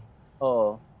siya.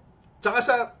 Oo. Tsaka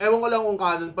ewan ko lang kung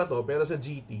canon pa to, pero sa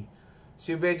GT,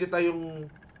 si Vegeta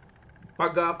yung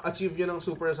pag-achieve niya ng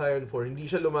Super Saiyan 4, hindi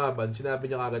siya lumaban, sinabi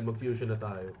niya kagad mag-fusion na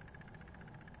tayo.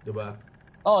 Diba?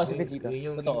 Si Vegeta.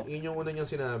 Yun yung una niyang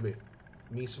sinabi.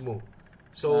 Mismo.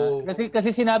 So,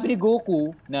 kasi sinabi ni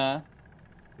Goku na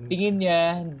tingin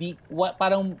niya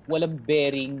parang walang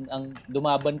bearing ang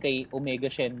lumaban kay Omega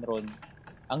Shenron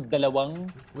ang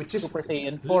dalawang which is Super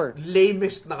Saiyan 4.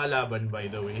 Lamest na kalaban, by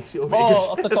the way, si Omega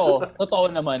Shenron. Totoo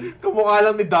naman. Kumukha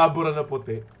lang ni Dabura na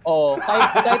puti.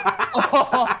 Kahit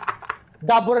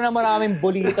Dabura na maraming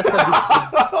bolitas sa dibdib.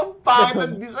 Ang pangit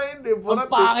ng design, Ang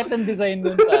pangit ng design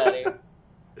nun, pare.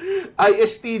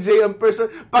 ISTJ ang person.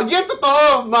 Pag yan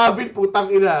totoo, Marvin, putang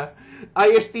ina.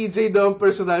 ISTJ daw ang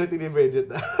personality ni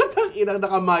Vegeta. Tang ina,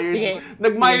 naka-Myers.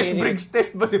 Nag-Myers-Briggs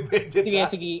test ba ni Vegeta?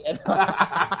 Sige.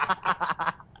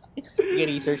 Sige,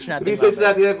 research natin. Research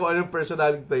natin kung anong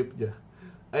personality type niya.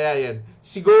 Ayan.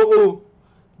 Si Goku,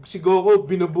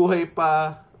 binubuhay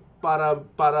pa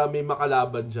para may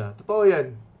makalaban siya. Totoo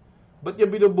yan. Ba't niya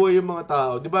binubuhay yung mga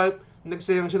tao? Di ba,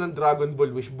 nagsayang siya ng Dragon Ball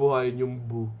Wish, buhayin yung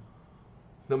Buu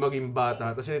na maging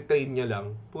bata, tapos i-train niya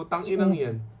lang. Putang inang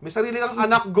yan. May sarili kang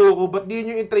anak, Goku, ba't di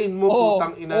yun yung i-train mo,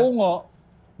 putang ina? Oo nga.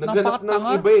 Nagganap ng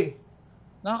iba eh.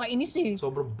 Nakakainis eh.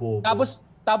 Sobrang bobo.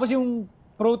 Tapos yung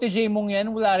protege mong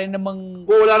yan, wala namang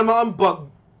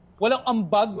ambag. Walang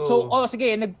ambag. So,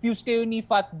 sige, nag-fuse kayo ni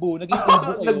Fat Buu, naging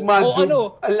Buu kayo.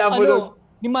 Nag-Majub.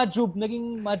 Ni Majub,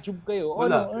 naging Majub kayo.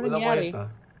 Ano nangyari?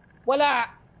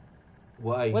 Wala.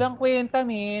 Why? Walang kwenta,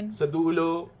 min. Sa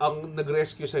dulo, ang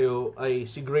nag-rescue sa'yo ay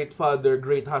si Great Father,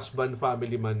 Great Husband,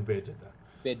 Family Man, Vegeta.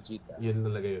 Yun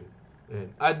talaga yun. Ayan.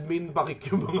 Admin pakik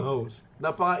yung mga host.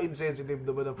 Napaka-insensitive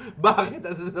naman.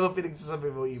 Bakit? Ano naman pinagsasabi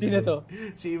mo, Imboy? Sino to?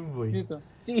 Si Imboy.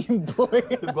 Si Imboy.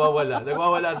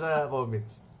 Nagwawala sa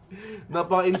comments.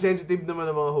 Napaka-insensitive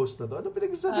naman ng mga host na to. Ano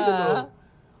pinagsasabi na to?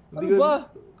 Ano ba?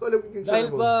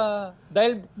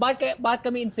 Dahil bakit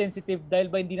kami insensitive? Dahil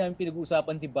ba hindi namin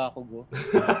pinag-uusapan si Bakugo?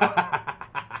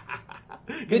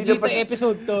 Vegeta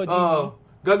episode to.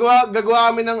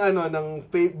 Gagawa kami ng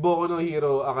Boku no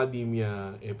Hero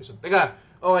Academia episode. Teka,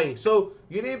 okay. So,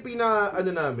 yun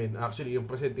yung namin, actually, yung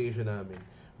presentation namin.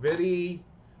 Very,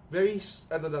 very,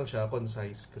 lang siya,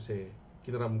 concise, kasi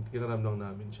kinaram lang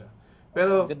namin siya.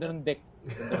 Pero, ganda ng deck.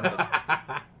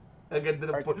 Ang ganda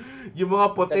ng yung mga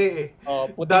puti eh.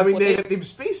 Daming negative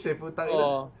space eh. Putang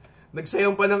ina.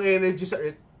 Nagsayang pa ng energy sa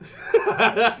Earth.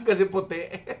 Kasi puti.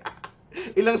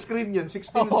 Ilang screen yun?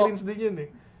 16 screens din yun eh.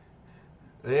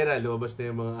 Ayan na, lumabas na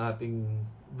yung mga ating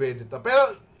Vegeta.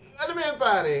 Pero, ano mo yan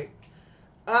pare?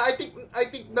 I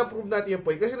think na-prove natin yung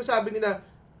point. Kasi nasabi nila,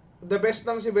 the best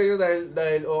lang si Vegeta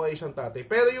dahil okay siyang tatay.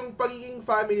 Pero yung pagiging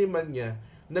family man niya,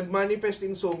 nag-manifest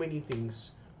in so many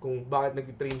things. Kung bakit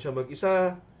nag-train siya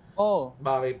mag-isa,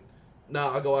 bakit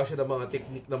nakakagawa siya ng mga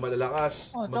technique na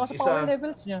malalakas, mag-isa,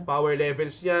 power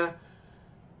levels niya,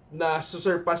 na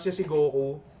susurpass niya si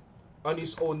Goku on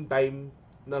his own time,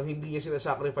 na hindi niya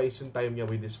sinasacrifice yung time niya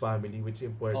with his family, which is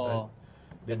important.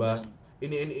 Diba?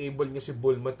 Ini-enable niya si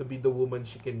Bulma to be the woman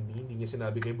she can be. Hindi niya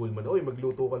sinabi kay Bulma, oy,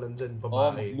 magluto ka lang dyan,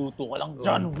 babae. Magluto ka lang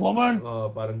dyan, woman!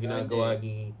 Parang ginagawa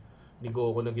ni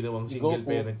Goku na ginawang single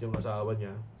parent yung asawa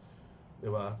niya.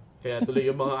 Diba? Kaya tuloy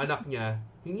yung mga anak niya,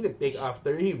 hindi nag-take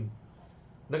after him.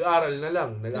 Nag-aral na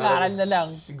lang.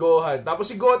 Si Gohan. Tapos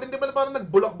si Goten, di ba parang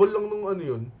nagbulakbol lang nung ano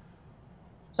yun?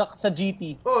 Sa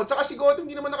GT. Tsaka si Goten,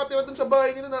 hindi naman nakatira dun sa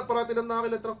bahay nila na parati lang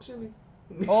nakakila-trucks yun eh.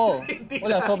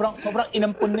 Wala, sobrang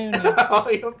inampun na yun eh.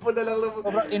 Inampun na lang.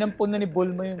 Sobrang inampun na ni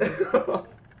Bulma yun eh.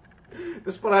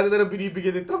 Tapos parati na lang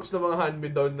binibigyan ni Trunks ng mga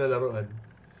hand-me-down na laruan.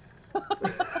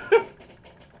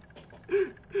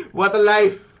 What a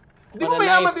life! Di ba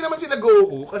mayaman din naman sila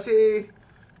Goku? Kasi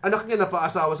anak niya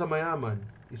napaasawa sa mayaman.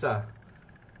 Isa.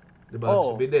 Diba?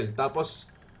 Si Videl. Tapos,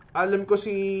 alam ko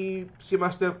si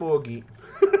Master Pogi.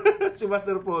 Si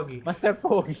Master Pogi. Master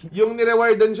Pogi. Yung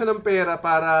nirewardan siya ng pera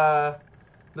para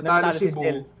natalo si Boo,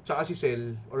 Cell. tsaka si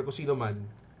Cell, or kung sino man.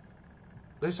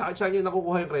 Kasi sa kanya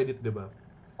nakukuha yung credit, di ba?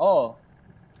 Oo.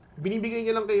 Binibigay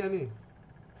niya lang kay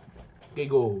kay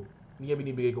Go. Hindi niya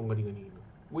binibigay kung kanino.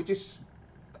 Which is,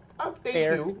 thank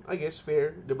fair. you, I guess,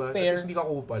 fair, di ba? Fair. At least hindi ka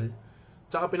kupal.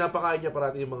 Tsaka pinapakain niya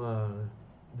parati yung mga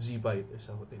Z-Fighters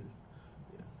sa hotel.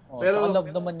 Oh, pero love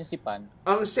naman niya si Pan.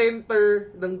 Ang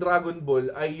center ng Dragon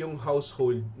Ball ay yung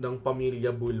household ng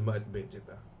pamilya Bulma at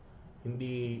Vegeta.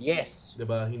 Hindi, yes, 'di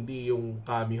ba? Hindi yung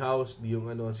Kami House, di yung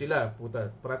sila,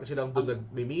 puta. Parati silang doon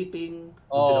nagme-meeting,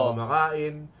 doon sila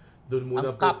kumakain, doon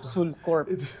muna ang Capsule Corp.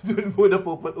 Doon muna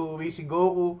po uuwi si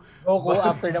Goku.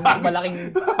 After ng malaking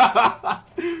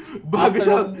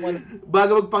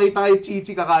bago magpakita kay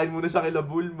Chichi, kakain muna sa kila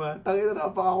Bulma. Tangina,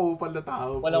 napakakupal na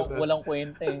tao. Walang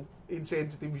kwenta eh.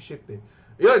 Insensitive shit eh.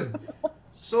 Yun.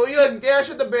 So yun, kaya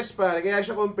siya the best pare, kaya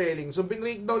siya compelling. So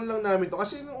bin-breakdown lang namin to.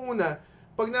 Kasi nung una,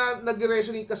 pag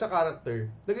nag-resonate ka sa character,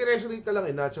 nag-resonate ka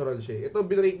lang natural siya. Ito,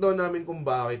 bin-breakdown namin kung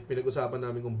bakit, pinag-usapan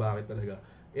namin kung bakit talaga.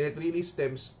 And it really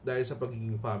stems dahil sa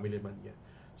pagiging family man niya.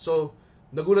 So,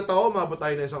 nagulat ako, mabot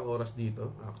tayo na 1 oras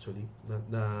dito, actually.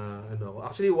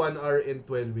 Actually, 1 hour and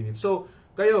 12 minutes. So,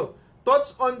 kayo,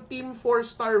 thoughts on Team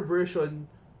 4-star version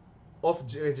of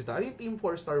Vegeta? Ano yung Team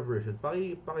 4-star version?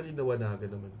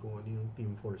 Pakilinawagan naman kung ano yung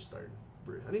Team 4-star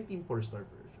version. Ano yung Team 4-star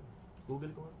version?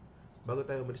 Google ko nga. Bago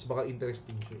tayo umalis, baka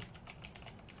interesting siya.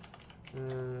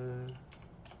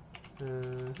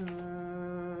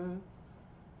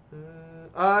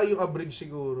 Yung abridge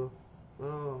siguro.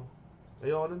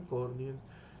 Ayoko nun, corny yun.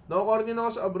 Nako-corny na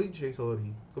ako sa abridge eh,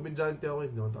 sorry. Komedyante ako,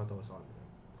 hindi ako tatawa sa kanila.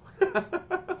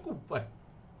 Kupal.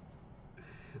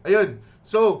 Ayun,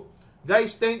 so,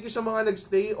 guys, thank you sa mga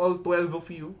nagstay, all 12 of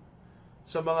you,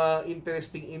 sa mga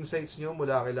interesting insights nyo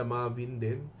mula kay Mavin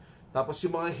din. Tapos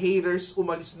yung mga haters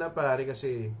umalis na pare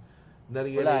kasi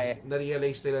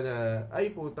na-realize nila na,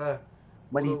 ay puta,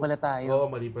 mali pala tayo. Oo,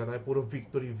 mali pala tayo. Puro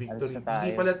victory.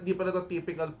 Hindi pala to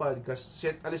typical podcast.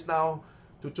 Shit, alis na ako.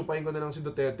 Chuchupain ko na lang si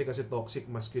Duterte kasi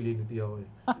toxic masculinity ako eh.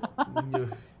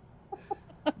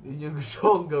 Yun yung gusto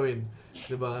kong gawin.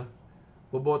 Diba?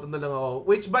 Boboto na lang ako.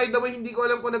 Which, by the way, hindi ko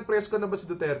alam kung nag-press con na ba si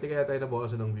Duterte kaya tayo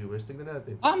nabawasan ng viewers. Tingnan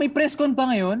natin. May press con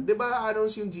pa ngayon? Diba,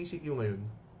 announce yung GCQ ngayon?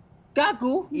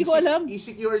 Gago? Hindi ko alam.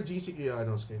 ECQ or GCQ yung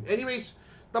announce ngayon. Anyways,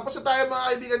 tapos na tayo mga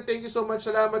kaibigan. Thank you so much.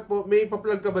 Salamat po. May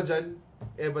pa-plug ka ba dyan?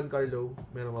 Evan Carlo,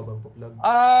 meron ka bang pa-plug?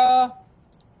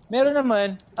 Meron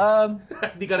naman.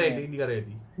 Hindi ka ready?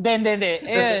 Hindi.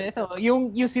 Ito,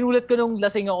 yung sinulat ko nung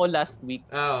lasing ako last week.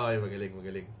 Okay.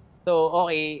 Magaling. So,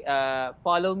 okay.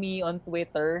 Follow me on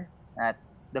Twitter at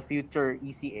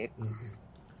TheFutureECX. Mm-hmm.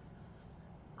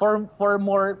 For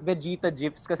more Vegeta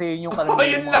GIFs kasi yun yung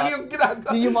karamihan. Yun lang yung ginagawa.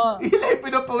 Yun yung mga... Yun lang yung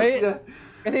pinapost niya.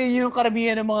 Kasi yun yung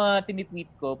karamihan ng mga tinitweet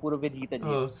ko, puro Vegeta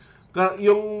GIFs.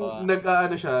 Yung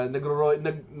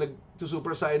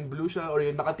nag-Super Saiyan Blue siya or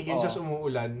yung nakatingin siya sa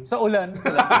umuulan. Sa ulan.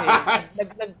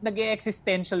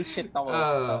 Nag-existential shit ako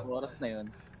sa oras na yun.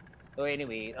 So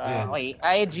anyway, okay.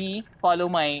 IG, follow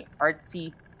my artsy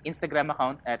Instagram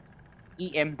account at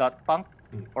em.punk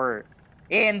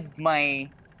and my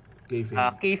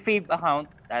Kayfabe account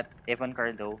at Evan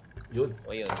Carlo. Yun.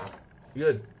 Okay.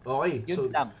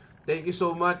 Yun lang. Thank you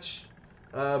so much,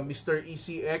 Mr.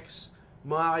 ECX.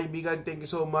 Mga kaibigan, thank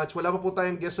you so much. Wala pa po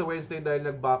tayong guest sa Wednesday dahil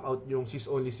nag-back out yung She's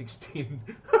Only 16.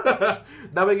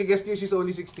 Dapat i-guest yung She's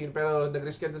Only 16 pero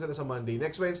nag-reschedule sila sa Monday.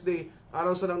 Next Wednesday,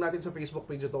 announce na lang natin sa Facebook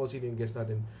page ito kung sino yung guest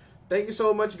natin. Thank you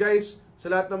so much guys sa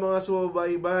lahat ng mga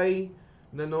sumabay-bay,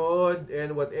 nanood,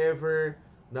 and whatever.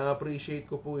 Na-appreciate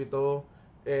ko po ito.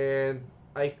 And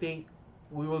I think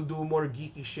we will do more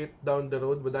geeky shit down the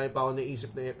road. Madami pa ako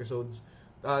naisip na episodes.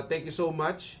 Thank you so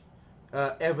much.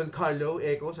 Evan Carlo,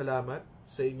 Echo, salamat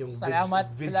sa inyong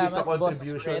Vegeta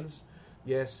contributions.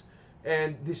 Yes.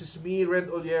 And this is me, Red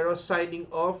Oliero, signing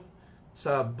off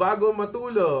sa Bago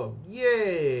Matulog.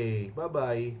 Yay!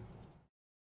 Bye-bye!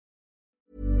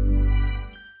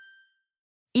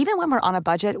 Even when we're on a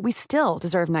budget, we still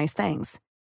deserve nice things.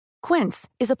 Quince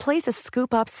is a place to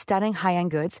scoop up stunning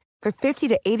high-end goods for 50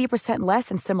 to 80% less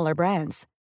than similar brands.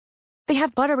 They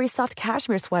have buttery soft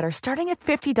cashmere sweaters starting at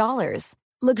 $50,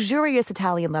 luxurious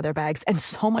Italian leather bags, and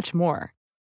so much more.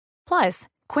 Plus,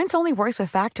 Quince only works with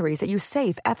factories that use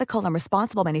safe, ethical, and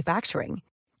responsible manufacturing.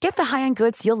 Get the high-end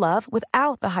goods you'll love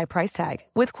without the high price tag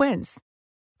with Quince.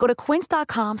 Go to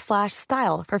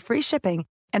quince.com/style for free shipping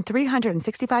and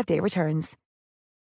 365-day returns.